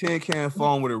 This is tin can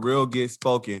phone with a real get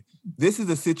spoken. This is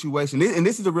a situation, and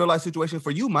this is a real life situation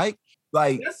for you, Mike.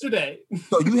 Like yesterday.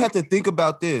 So you have to think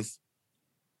about this.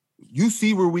 You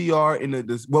see where we are in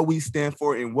what we stand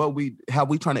for and how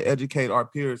we trying to educate our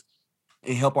peers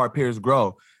and help our peers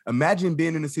grow. Imagine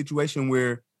being in a situation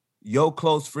where your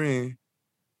close friend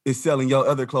is selling your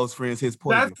other close friends his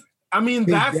poison.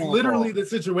 That's literally the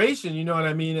situation, you know what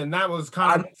I mean? And that was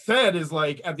kind of said is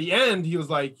like, at the end, he was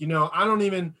like, you know,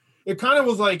 it kind of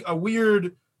was like a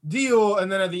weird deal.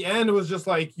 And then at the end, it was just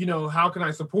like, you know, how can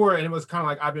I support? And it was kind of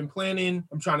like, I've been planning,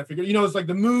 I'm trying to figure, you know, it's like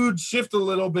the mood shift a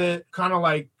little bit, kind of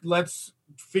like, let's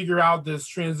figure out this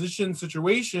transition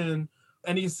situation.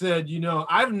 And he said, you know,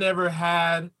 I've never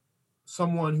had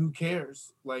someone who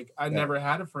cares. Like I never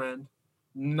had a friend,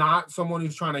 not someone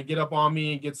who's trying to get up on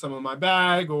me and get some of my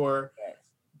bag or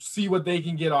see what they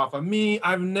can get off of me.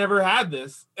 I've never had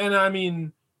this. And I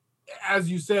mean, as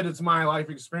you said, it's my life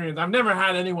experience. I've never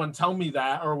had anyone tell me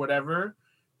that or whatever.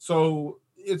 So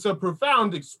it's a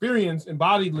profound experience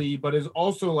embodiedly, but it's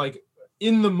also like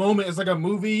in the moment, it's like a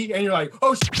movie and you're like,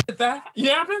 oh shit, that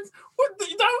happens? What,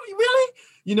 really?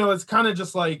 You know, it's kind of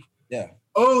just like,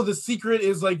 oh, the secret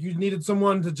is like you needed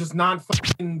someone to just not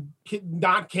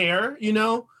care, you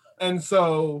know? And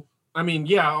so, I mean,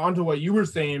 yeah, onto what you were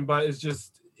saying, but it's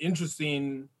just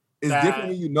interesting. It's different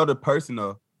when you know the person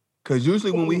though. Because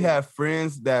usually when we have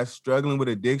friends that's struggling with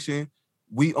addiction,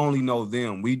 we only know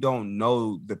them. We don't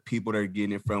know the people they're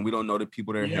getting it from. We don't know the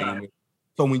people they're hanging with.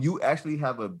 So when you actually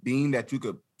have a being that you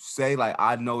could say, like,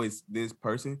 I know it's this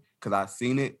person because I've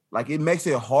seen it, like, it makes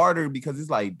it harder because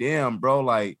it's like, damn, bro,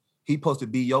 like, he supposed to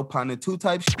be your partner too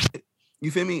type shit.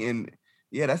 You feel me? And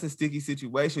yeah, that's a sticky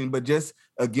situation. But just,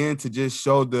 again, to just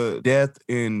show the depth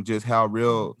and just how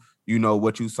real, you know,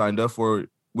 what you signed up for,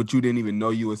 what you didn't even know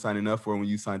you were signing up for when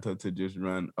you signed up to just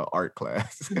run an art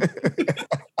class.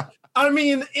 I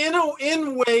mean,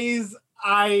 in ways,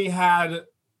 I had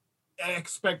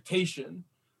expectation.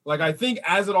 Like, I think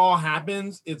as it all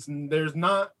happens, there's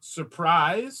not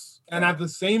surprise. And at the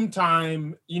same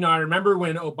time, you know, I remember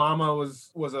when Obama was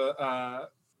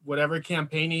whatever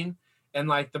campaigning, and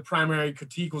like the primary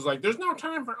critique was like, there's no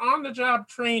time for on-the-job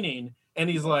training. And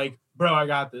he's like, bro, I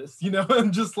got this, you know,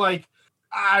 and just like,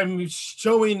 I'm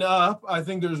showing up. I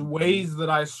think there's ways that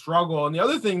I struggle. And the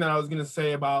other thing that I was going to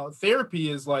say about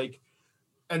therapy is like,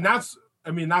 and that's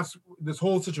this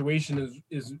whole situation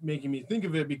is making me think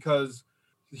of it, because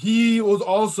he was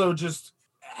also just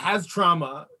has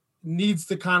trauma, needs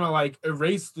to kind of like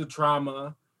erase the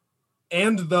trauma.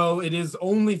 And though it is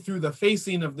only through the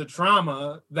facing of the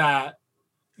trauma that,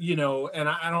 you know, and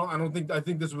I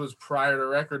think this was prior to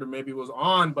record or maybe it was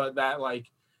on, but that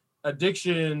like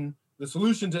addiction, the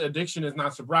solution to addiction is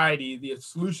not sobriety. The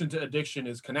solution to addiction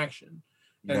is connection.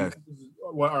 And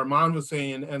what Armand was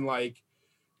saying, and like,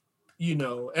 you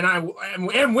know, and I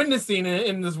am witnessing it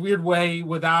in this weird way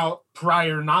without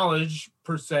prior knowledge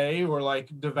per se, or like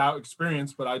devout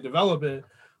experience, but I develop it.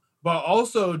 But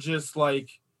also just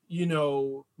like, you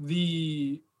know,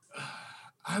 I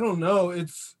don't know.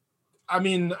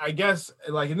 I guess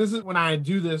like, and this is when I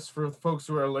do this for folks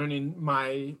who are learning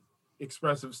my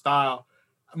expressive style,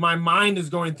 my mind is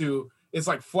going through, it's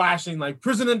like flashing, like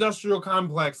prison industrial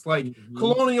complex, like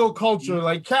colonial culture,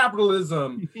 like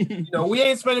capitalism. You know, we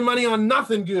ain't spending money on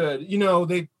nothing good. You know,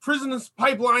 they prison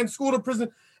pipeline, school to prison.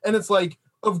 And it's like,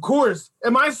 of course,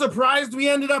 am I surprised we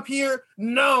ended up here?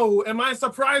 No. Am I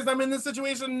surprised I'm in this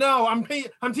situation? No. I'm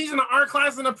teaching an art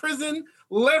class in a prison.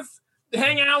 Let's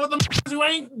hang out with them who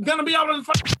ain't gonna be able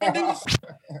to do this.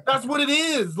 That's what it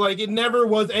is. Like, it never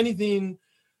was anything,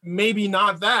 maybe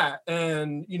not that.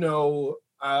 And, you know,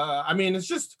 I mean, it's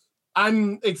just,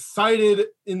 I'm excited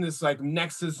in this like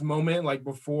nexus moment, like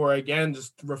before, again,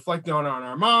 just reflecting on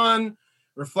Armand,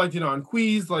 reflecting on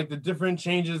Queez, like the different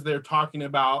changes they're talking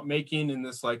about making in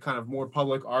this like kind of more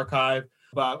public archive.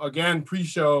 But again,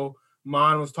 pre-show,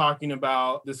 Mon was talking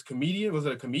about this comedian. Was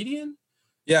it a comedian?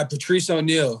 Yeah, Patrice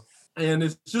O'Neal. And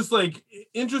it's just like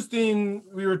interesting.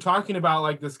 We were talking about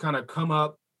like this kind of come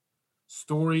up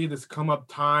story, this come up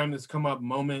time, this come up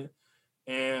moment.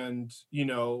 And, you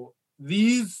know,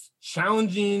 these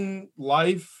challenging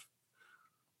life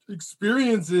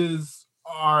experiences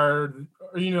are,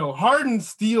 you know, hardened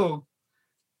steel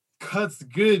cuts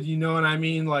good, you know what I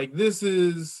mean? Like this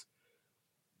is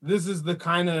the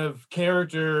kind of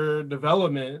character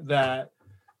development that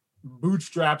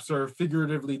bootstraps are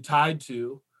figuratively tied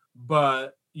to,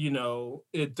 but you know,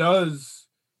 it does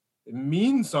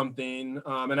mean something.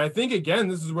 And I think again,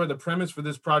 this is where the premise for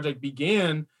this project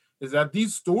began, is that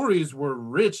these stories were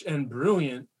rich and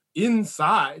brilliant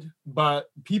inside, but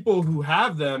people who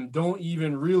have them don't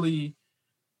even really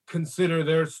consider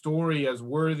their story as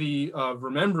worthy of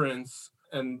remembrance.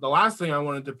 And the last thing I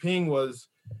wanted to ping was,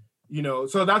 you know,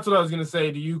 so that's what I was going to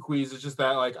say to you, Queez. It's just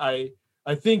that like I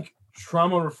think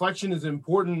trauma reflection is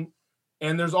important,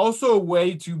 and there's also a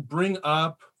way to bring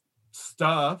up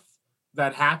stuff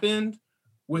that happened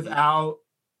without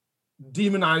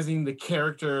demonizing the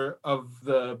character of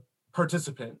the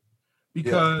participant,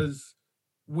 because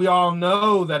we all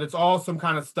know that it's all some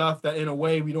kind of stuff that in a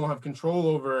way we don't have control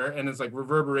over, and it's like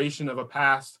reverberation of a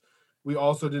past we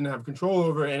also didn't have control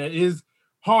over. And it is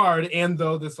hard, and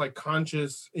though this like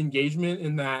conscious engagement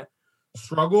in that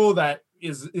struggle that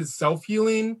is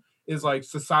self-healing, is like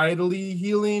societally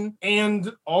healing,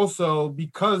 and also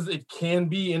because it can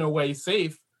be in a way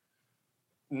safe.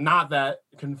 Not that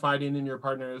confiding in your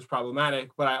partner is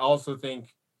problematic, but I also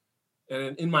think,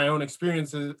 and in my own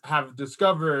experiences, have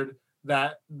discovered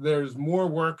that there's more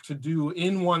work to do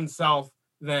in oneself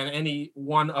than any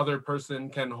one other person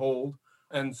can hold.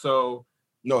 And so,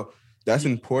 no, that's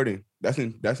important. That's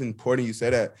important you say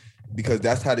that, because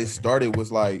that's how this started.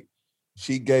 Was like,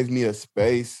 she gave me a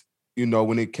space, you know,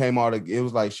 when it came out, it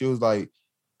was like, she was like,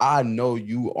 I know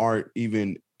you aren't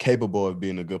even capable of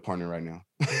being a good partner right now.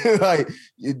 Like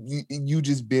you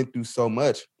just been through so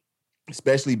much,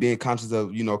 especially being conscious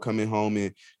of, you know, coming home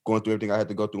and going through everything I had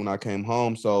to go through when I came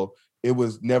home. So it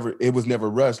was never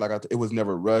rushed. Like it was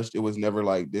never rushed. It was never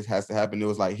like, this has to happen. It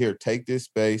was like, here, take this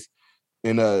space.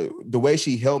 And the way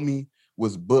she helped me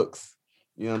was books.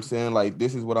 You know what I'm saying? Like,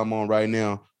 this is what I'm on right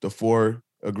now, the 4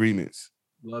 Agreements.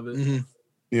 Love it. Mm-hmm.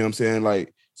 You know what I'm saying?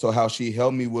 Like, so how she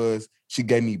helped me was she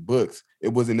gave me books. It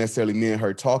wasn't necessarily me and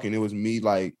her talking. It was me,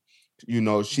 like, you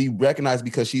know, she recognized,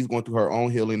 because she's going through her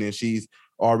own healing and she's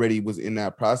already was in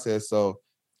that process. So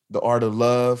The Art of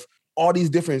Love, all these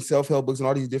different self-help books and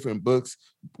all these different books,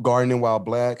 Gardening While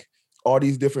Black, all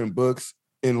these different books.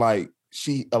 And like,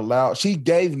 she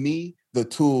gave me the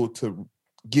tool to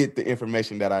get the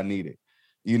information that I needed.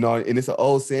 You know, and it's an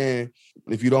old saying,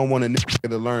 if you don't want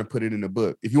to learn, put it in a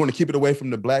book. If you want to keep it away from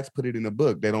the blacks, put it in a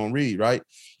book. They don't read, right?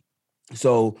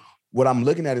 So what I'm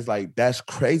looking at is like, that's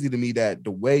crazy to me that the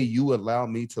way you allow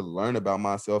me to learn about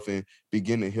myself and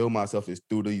begin to heal myself is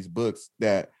through these books.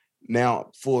 That now,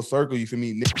 full circle, you feel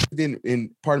me? Didn't, and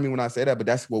pardon me when I say that, but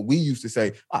that's what we used to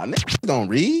say. Niggas don't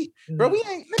read, bro. We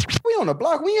on the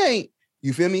block. We ain't.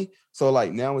 You feel me? So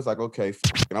like now it's like, okay,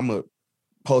 I'm gonna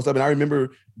post up. And I remember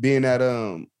being at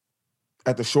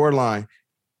the Shoreline,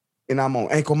 and I'm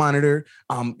on ankle monitor.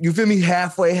 You feel me?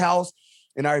 Halfway house.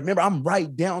 And I remember I'm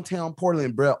right downtown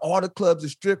Portland, bro. All the clubs, the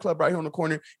strip club right here on the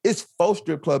corner. It's 4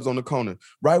 strip clubs on the corner,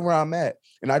 right where I'm at.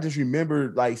 And I just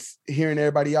remember like hearing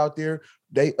everybody out there,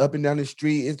 they up and down the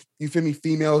street. It's, you feel me?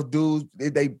 Females, dudes, they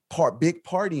big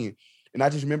partying. And I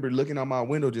just remember looking out my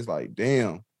window, just like,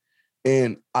 damn.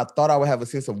 And I thought I would have a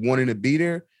sense of wanting to be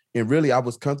there. And really, I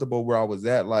was comfortable where I was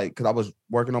at, like, because I was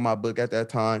working on my book at that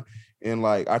time. And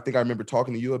like, I think I remember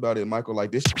talking to you about it, Michael,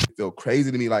 like, this shit feel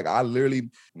crazy to me. Like, I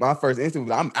literally, my first instinct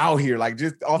was, I'm out here. Like,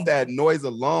 just off that noise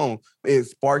alone, it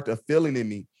sparked a feeling in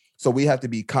me. So we have to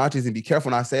be conscious and be careful.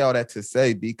 And I say all that to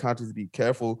say, be conscious and be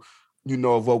careful, you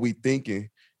know, of what we thinking.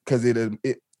 Because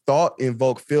it thought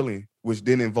invoke feeling, which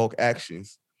then invoke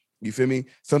actions. You feel me?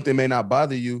 Something may not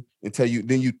bother you until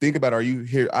then you think about it,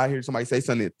 or I hear somebody say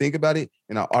something, think about it,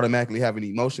 and I automatically have an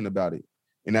emotion about it.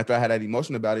 And after I had that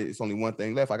emotion about it, it's only one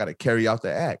thing left. I got to carry out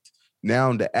the act.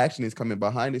 Now the action is coming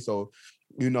behind it. So,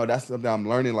 you know, that's something I'm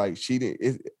learning. Like,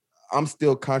 I'm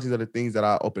still conscious of the things that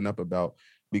I open up about,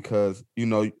 because, you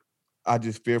know, I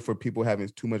just fear for people having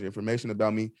too much information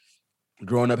about me.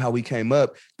 Growing up, how we came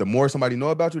up, the more somebody know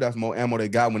about you, that's more ammo they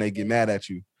got when they get mad at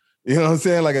you. You know what I'm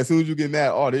saying? Like, as soon as you get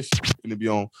mad, oh, this shit gonna be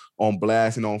on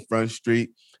blast and on Front Street.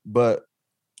 But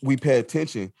we pay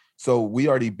attention. So we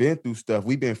already been through stuff.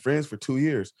 We've been friends for 2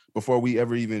 years before we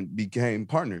ever even became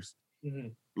partners. Mm-hmm.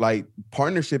 Like,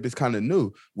 partnership is kind of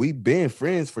new. We've been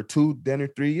friends for 2, then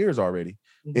 3 years already.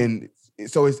 Mm-hmm. And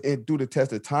so it's through the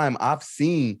test of time, I've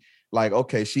seen like,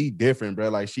 okay, she different, bro.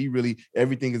 Like she really,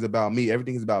 everything is about me.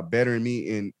 Everything is about bettering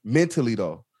me and mentally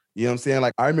though. You know what I'm saying?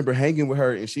 Like I remember hanging with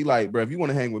her and she like, bro, if you want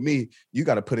to hang with me, you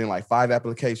got to put in like 5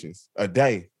 applications a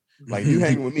day. Like you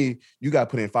hanging with me, you got to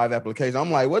put in 5 applications.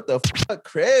 I'm like, what the fuck,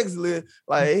 Craigslist?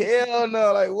 Like, hell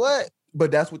no, like what?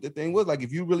 But that's what the thing was. Like,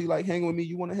 if you really like hanging with me,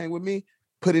 you want to hang with me,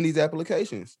 put in these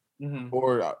applications.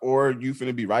 Or you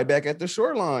finna be right back at the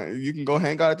shoreline. You can go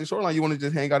hang out at the shoreline. You want to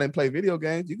just hang out and play video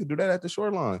games, you can do that at the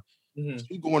shoreline.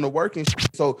 She going to work and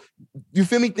shit. So you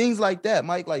feel me? Things like that,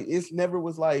 Mike. Like it's never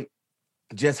was like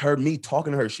just me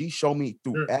talking to her. She showed me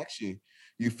through action.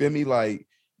 You feel me? Like,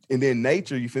 and then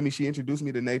nature, you feel me? She introduced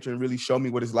me to nature and really showed me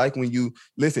what it's like when you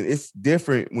listen. It's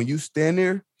different when you stand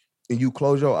there and you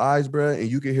close your eyes, bro, and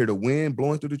you can hear the wind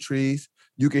blowing through the trees.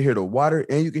 You can hear the water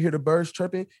and you can hear the birds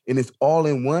chirping, and it's all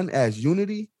in one as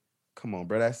unity. Come on,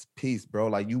 bro, that's peace, bro.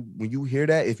 Like when you hear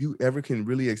that, if you ever can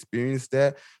really experience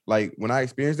that, like when I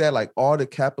experienced that, like all the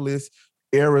capitalist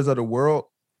eras of the world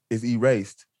is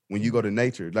erased when you go to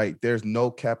nature. Like there's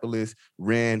no capitalist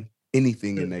ran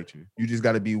anything in nature. You just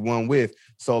got to be one with.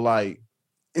 So like,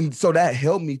 and so that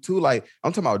helped me too. Like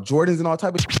I'm talking about Jordans and all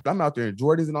type of shit. I'm out there in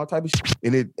Jordans and all type of shit.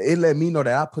 And it let me know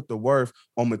that I put the worth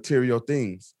on material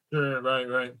things. Sure,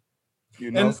 right.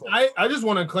 You know? And I just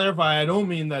want to clarify, I don't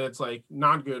mean that it's like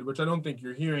not good, which I don't think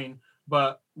you're hearing,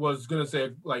 but was going to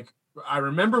say, like, I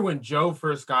remember when Joe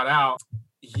first got out,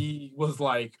 he was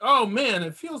like, oh man,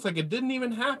 it feels like it didn't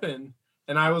even happen.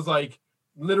 And I was like,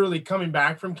 literally coming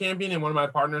back from camping and one of my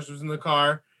partners was in the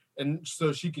car. And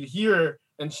so she could hear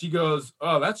and she goes,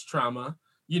 oh, that's trauma.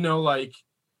 You know, like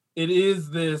it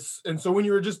is this. And so when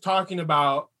you were just talking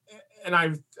about, and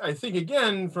I think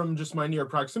again, from just my near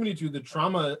proximity to the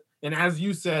trauma, and as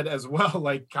you said as well,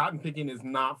 like cotton picking is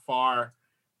not far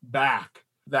back.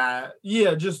 That,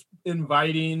 yeah, just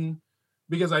inviting,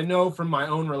 because I know from my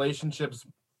own relationships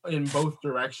in both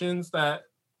directions that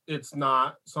it's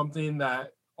not something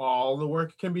that all the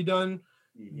work can be done,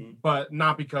 but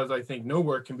not because I think no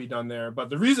work can be done there.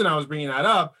 But the reason I was bringing that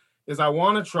up is I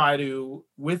want to try to,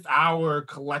 with our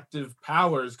collective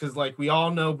powers, because like we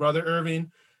all know Brother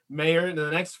Irving, mayor,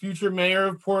 the next future mayor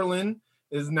of Portland,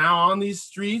 is now on these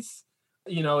streets,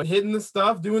 you know, hitting the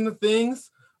stuff, doing the things.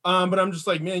 But I'm just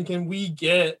like, man, can we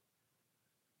get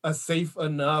a safe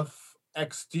enough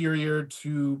exterior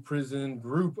to prison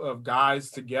group of guys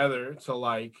together to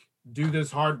like do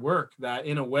this hard work that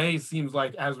in a way seems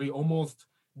like as we almost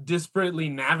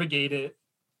disparately navigate it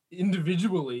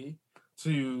individually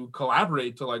to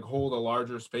collaborate to like hold a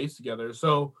larger space together.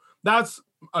 So that's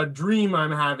a dream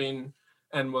I'm having,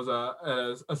 and was a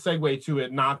segue to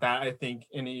it. Not that I think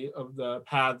any of the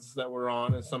paths that we're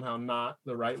on is somehow not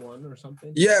the right one or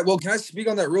something. Yeah, well, can I speak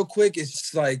on that real quick?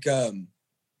 It's like, and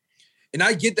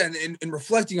I get that in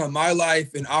reflecting on my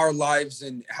life and our lives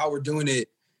and how we're doing it,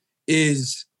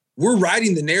 is we're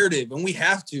writing the narrative and we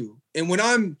have to. And when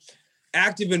I'm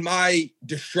active in my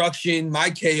destruction, my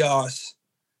chaos,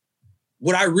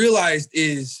 what I realized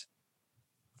is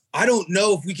I don't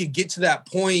know if we could get to that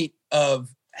point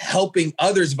of helping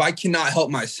others if I cannot help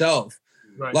myself.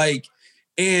 Right. Like,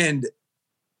 and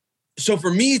so for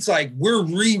me, it's like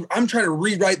I'm trying to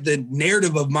rewrite the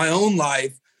narrative of my own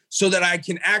life so that I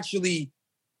can actually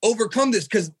overcome this.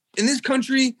 Because in this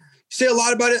country, say a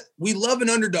lot about it, we love an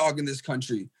underdog in this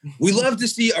country. We love to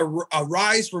see a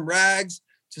rise from rags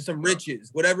to some riches,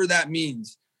 whatever that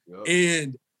means. Yep.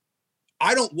 And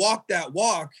I don't walk that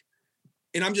walk,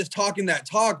 and I'm just talking that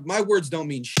talk. My words don't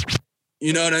mean shit.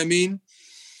 You know what I mean?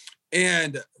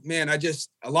 And man,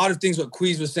 a lot of things what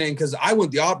Queez was saying, because I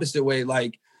went the opposite way.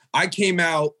 Like I came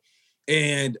out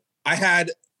and I had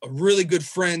a really good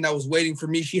friend that was waiting for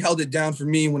me. She held it down for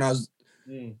me when I was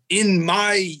in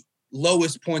my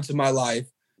lowest points of my life.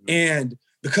 And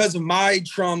because of my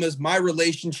traumas, my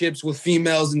relationships with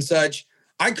females and such,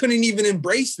 I couldn't even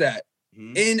embrace that.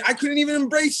 And I couldn't even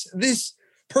embrace this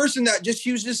person that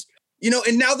she was just, you know,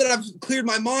 and now that I've cleared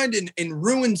my mind and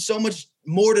ruined so much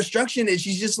more destruction, and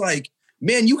she's just like,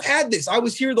 man, you had this. I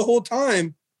was here the whole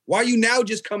time. Why are you now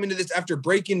just coming to this after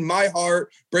breaking my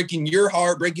heart, breaking your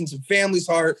heart, breaking some family's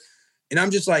heart? And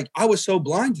I'm just like, I was so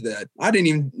blind to that. I didn't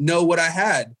even know what I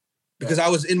had because I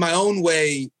was in my own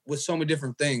way with so many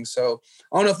different things. So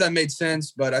I don't know if that made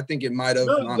sense, but I think it might have.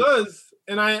 No, it does.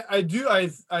 And I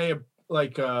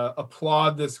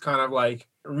applaud this kind of like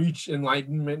reach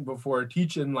enlightenment before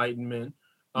teach enlightenment.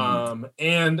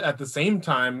 And at the same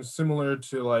time, similar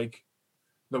to like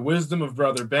the wisdom of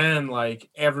Brother Ben, like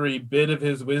every bit of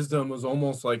his wisdom was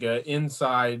almost like an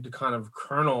inside kind of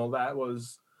kernel that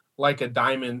was like a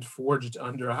diamond forged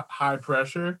under high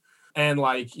pressure. And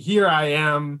like, here I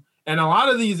am And a lot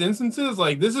of these instances,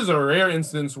 like this is a rare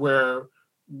instance where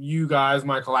you guys,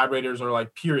 my collaborators, are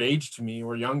like peer age to me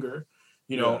or younger.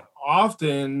 You know,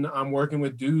 often I'm working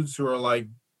with dudes who are like,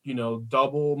 you know,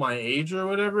 double my age or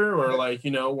whatever, or like,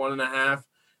 you know, 1.5.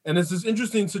 And it's this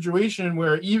interesting situation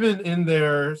where even in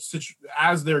their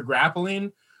as they're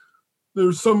grappling,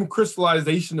 there's some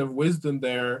crystallization of wisdom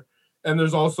there. And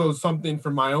there's also something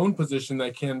from my own position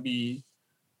that can be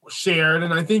shared.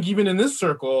 And I think even in this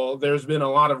circle, there's been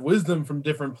a lot of wisdom from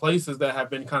different places that have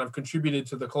been kind of contributed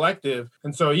to the collective.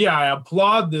 And so, yeah, I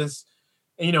applaud this.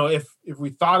 You know, if we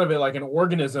thought of it like an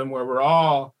organism where we're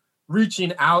all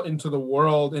reaching out into the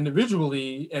world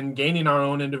individually and gaining our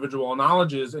own individual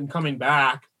knowledges and coming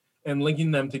back and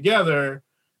linking them together,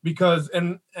 because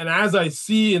and as I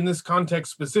see in this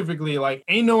context specifically, like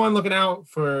ain't no one looking out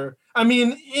for, I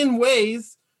mean, in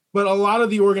ways, but a lot of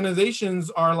the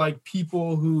organizations are like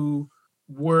people who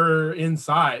were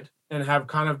inside and have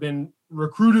kind of been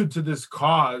recruited to this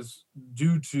cause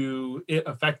due to it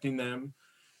affecting them.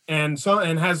 And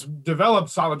has developed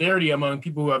solidarity among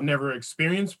people who have never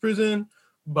experienced prison,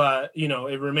 but you know,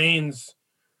 it remains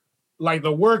like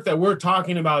the work that we're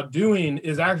talking about doing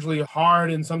is actually hard,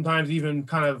 and sometimes even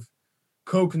kind of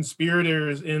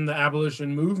co-conspirators in the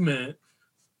abolition movement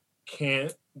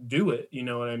can't do it. You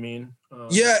know what I mean?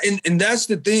 Yeah, and that's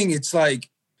the thing. It's like,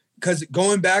 because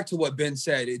going back to what Ben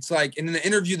said, it's like in the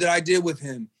interview that I did with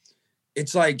him,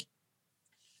 it's like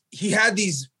he had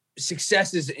these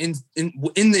successes in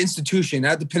the institution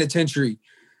at the penitentiary.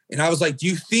 And I was like, do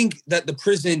you think that the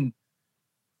prison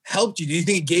helped you? Do you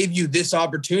think it gave you this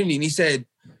opportunity? And he said,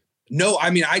 no, I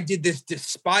mean, I did this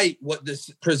despite what this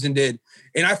prison did.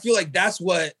 And I feel like that's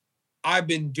what I've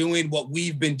been doing. What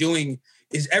we've been doing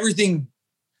is everything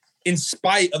in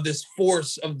spite of this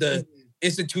force of the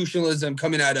institutionalism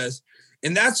coming at us.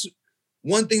 And that's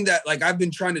one thing that like I've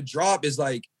been trying to drop is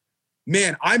like,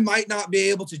 man, I might not be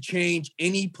able to change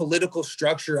any political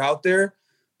structure out there,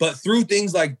 but through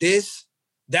things like this,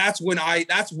 that's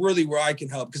really where I can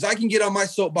help. Because I can get on my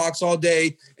soapbox all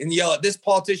day and yell at this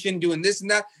politician doing this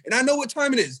and that. And I know what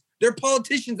time it is. They're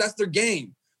politicians. That's their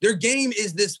game. Their game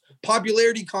is this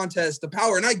popularity contest, the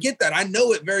power. And I get that. I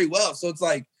know it very well. So it's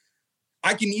like,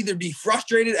 I can either be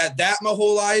frustrated at that my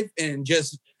whole life and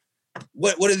just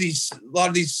what are these, a lot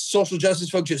of these social justice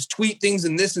folks just tweet things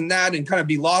and this and that and kind of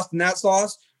be lost in that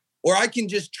sauce. Or I can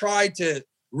just try to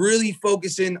really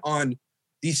focus in on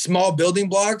these small building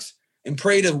blocks and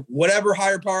pray to whatever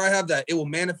higher power I have that it will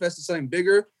manifest to something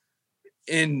bigger.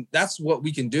 And that's what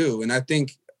we can do. And I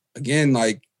think, again,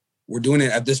 like we're doing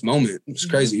it at this moment. It's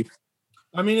crazy.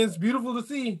 I mean, it's beautiful to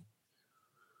see.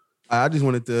 I just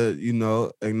wanted to, you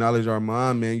know, acknowledge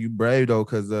Armand, man. You brave though,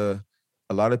 because a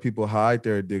lot of people hide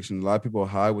their addiction. A lot of people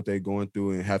hide what they're going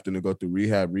through and having to go through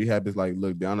rehab. Rehab is like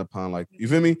looked down upon, like, you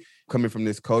feel me? Coming from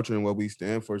this culture and what we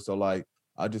stand for. So like,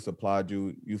 I just applaud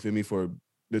you, you feel me, for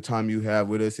the time you have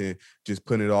with us and just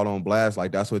putting it all on blast.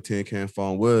 Like that's what Tin Can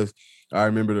Phone was. I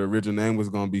remember the original name was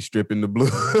going to be Stripping the Blue.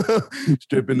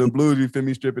 Stripping the Blues, you feel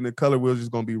me? Stripping the color was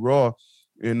just going to be raw.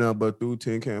 And but through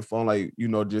Tin Can Phone, like, you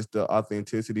know, just the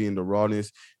authenticity and the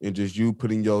rawness and just you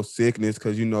putting your sickness,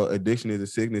 because, you know, addiction is a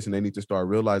sickness and they need to start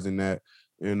realizing that.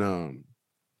 And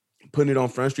putting it on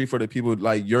Front Street for the people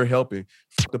like you're helping.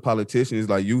 Fuck the politicians,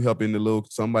 like you helping the little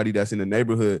somebody that's in the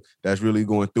neighborhood that's really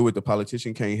going through it. The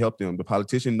politician can't help them. The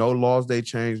politician, no laws they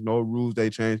change, no rules they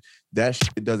change. That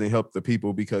shit doesn't help the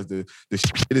people because the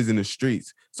shit is in the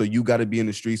streets. So you got to be in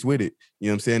the streets with it. You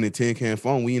know what I'm saying? In Tin Can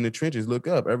Phone, we in the trenches. Look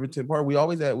up Everton Park. We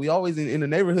always in the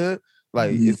neighborhood.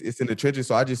 Like it's in the trenches.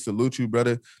 So I just salute you,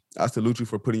 brother. I salute you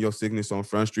for putting your sickness on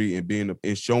Front Street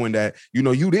and showing that, you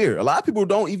know, you there. A lot of people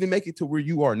don't even make it to where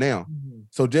you are now.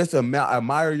 So just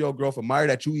admire your growth, admire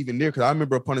that you even there. Because I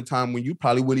remember upon a time when you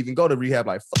probably wouldn't even go to rehab.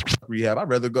 Like, fuck rehab. I'd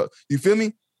rather go. You feel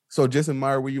me? So just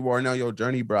admire where you are now, your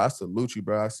journey, bro. I salute you,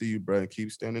 bro. I see you, bro. And keep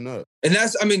standing up. And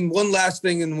that's, I mean, one last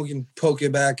thing and we can poke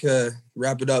it back,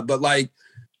 wrap it up. But like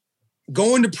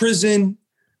going to prison,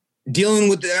 dealing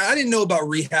with I didn't know about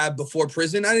rehab before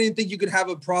prison. I didn't think you could have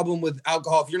a problem with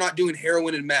alcohol if you're not doing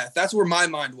heroin and meth. That's where my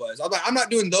mind was. I was like, I'm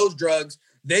not doing those drugs.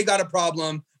 They got a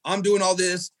problem. I'm doing all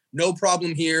this. No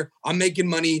problem here. I'm making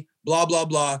money, blah, blah,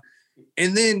 blah.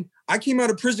 And then I came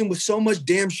out of prison with so much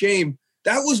damn shame.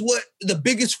 That was what the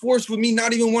biggest force with me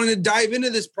not even wanting to dive into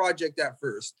this project at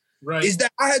first. Right. Is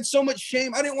that I had so much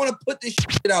shame. I didn't want to put this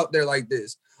shit out there like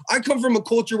this. I come from a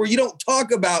culture where you don't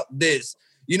talk about this.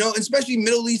 You know, especially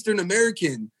Middle Eastern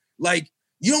American, like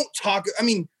you don't talk. I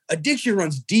mean, addiction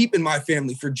runs deep in my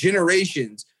family for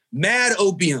generations. Mad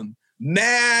opium,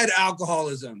 mad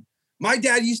alcoholism. My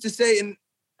dad used to say, and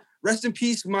rest in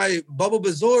peace, my Bubba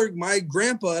Bazorg, my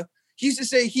grandpa, He used to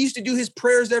say he used to do his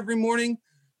prayers every morning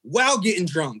while getting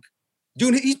drunk.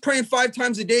 He's praying 5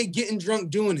 times a day, getting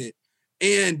drunk, doing it.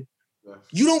 And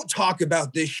you don't talk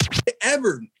about this shit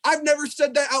ever. I've never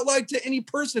said that out loud to any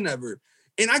person ever.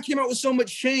 And I came out with so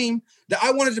much shame that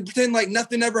I wanted to pretend like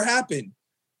nothing ever happened.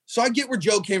 So I get where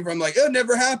Joe came from. Like, it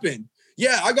never happened.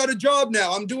 Yeah, I got a job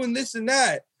now. I'm doing this and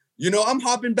that. I'm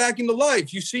hopping back into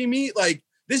life. You see me? Like,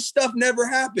 this stuff never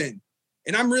happened.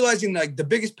 And I'm realizing like the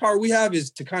biggest power we have is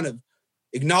to kind of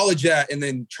acknowledge that and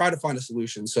then try to find a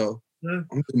solution. So I'm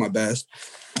doing my best.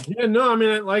 Yeah, no, I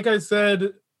mean, like I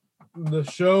said, the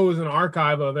show is an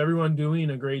archive of everyone doing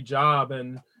a great job.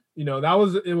 And, it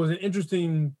was an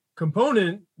interesting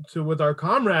component with our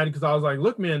comrade, because I was like,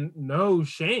 look, man, no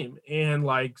shame. And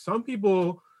like some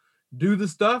people do the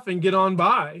stuff and get on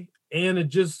by. And it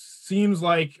just seems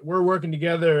like we're working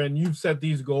together and you've set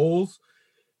these goals.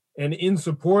 And in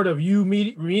support of you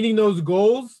meeting those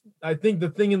goals, I think the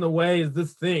thing in the way is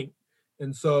this thing.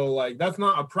 And so like, that's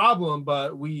not a problem,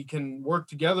 but we can work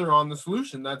together on the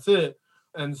solution. That's it.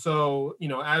 And so,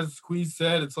 as Squeeze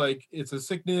said, it's like, it's a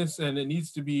sickness and it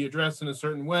needs to be addressed in a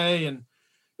certain way. And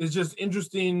it's just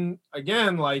interesting,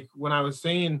 again, like when I was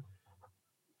saying,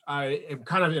 I am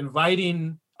kind of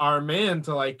inviting our man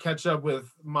to like catch up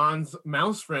with Mon's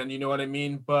mouse friend, you know what I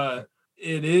mean? But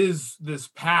it is this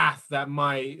path that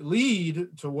might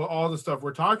lead to all the stuff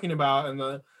we're talking about. And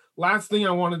the last thing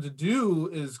I wanted to do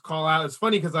is call out, it's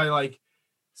funny because I like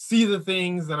see the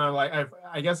things and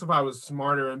I guess if I was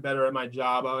smarter and better at my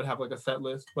job, I would have like a set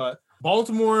list. But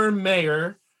Baltimore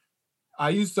mayor, I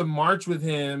used to march with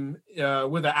him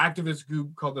with an activist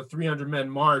group called the 300 Men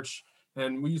March.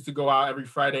 And we used to go out every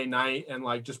Friday night and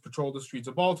like just patrol the streets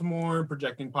of Baltimore,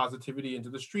 projecting positivity into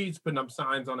the streets, putting up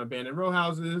signs on abandoned row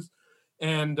houses.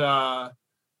 And, Brandon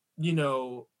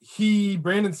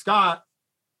Scott,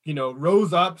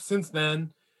 rose up since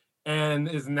then and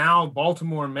is now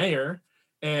Baltimore mayor.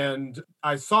 And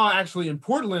I saw actually in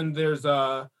Portland, there's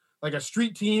a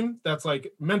street team that's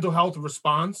like mental health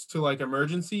response to like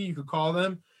emergency, you could call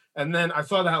them. And then I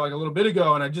saw that like a little bit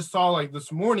ago. And I just saw like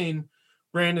this morning,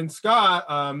 Brandon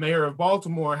Scott, mayor of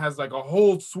Baltimore, has like a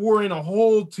whole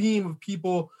team of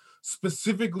people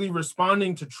specifically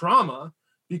responding to trauma,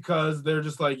 because they're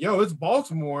just like, yo, it's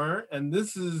Baltimore. And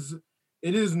it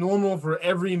is normal for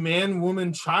every man,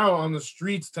 woman, child on the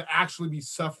streets to actually be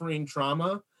suffering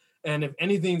trauma. And if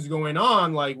anything's going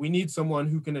on, like we need someone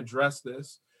who can address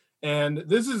this. And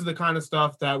this is the kind of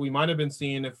stuff that we might have been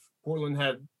seeing if Portland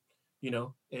had,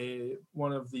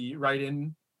 one of the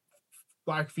write-in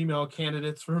Black female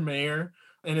candidates for mayor.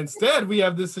 And instead we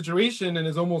have this situation, and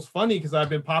it's almost funny because I've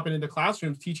been popping into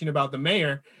classrooms teaching about the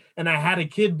mayor. And I had a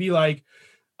kid be like,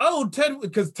 oh, Ted,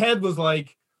 because Ted was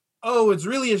like, oh, it's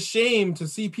really a shame to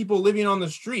see people living on the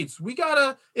streets.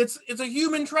 It's a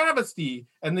human travesty.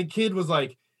 And the kid was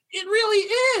like, it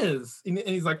really is. And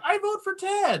he's like, I vote for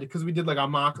Ted, because we did like a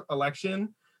mock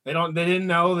election. They didn't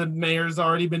know the mayor's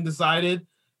already been decided.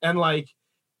 And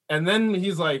then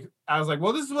he's like, I was like,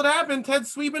 well, this is what happened.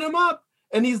 Ted's sweeping him up.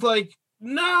 And he's like,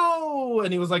 no.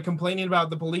 And he was like complaining about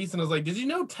the police. And I was like, did you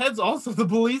know Ted's also the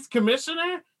police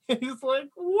commissioner? And he's like,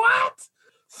 what?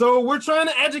 So we're trying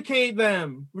to educate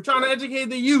them. We're trying to educate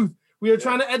the youth. We are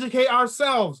trying to educate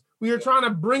ourselves. We are trying to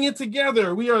bring it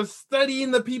together. We are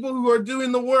studying the people who are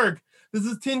doing the work. This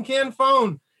is Tin Can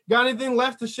Phone. Got anything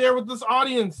left to share with this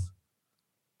audience?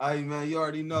 Hey, man, you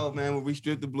already know, man, where we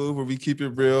strip the blue, where we keep it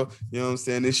real. You know what I'm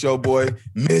saying? This your boy,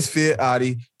 Misfit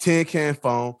Adi, Tin Can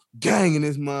Phone, gang in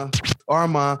this month,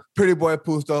 Armand, Pretty Boy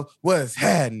Pusto. What's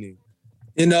happening?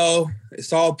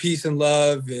 It's all peace and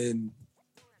love. And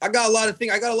I got a lot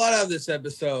out of this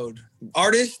episode.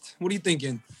 Artist, what are you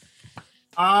thinking?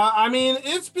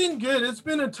 It's been good. It's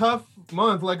been a tough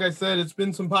month. Like I said, it's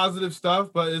been some positive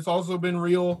stuff, but it's also been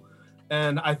real.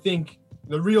 And I think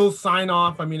the real sign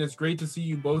off, it's great to see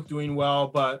you both doing well,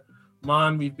 but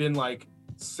Mon, we've been like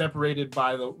separated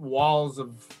by the walls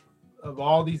of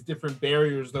all these different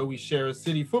barriers, though we share a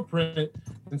city footprint.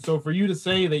 And so for you to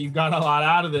say that you got a lot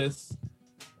out of this,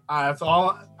 that's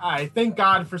all. I thank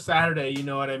God for Saturday. You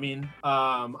know what I mean?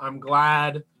 I'm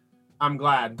glad.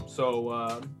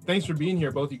 So thanks for being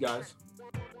here, both you guys.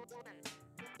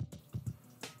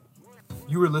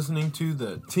 You are listening to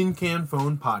the Tin Can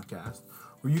Phone podcast,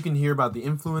 where you can hear about the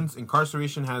influence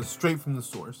incarceration has straight from the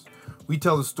source. We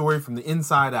tell the story from the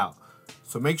inside out.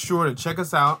 So make sure to check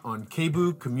us out on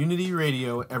KBOO Community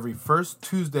Radio every first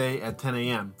Tuesday at 10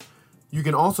 a.m. You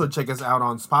can also check us out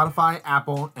on Spotify,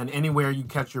 Apple, and anywhere you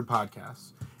catch your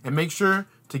podcasts. And make sure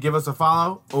to give us a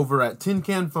follow over at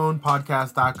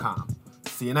tincanphonepodcast.com.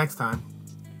 See you next time.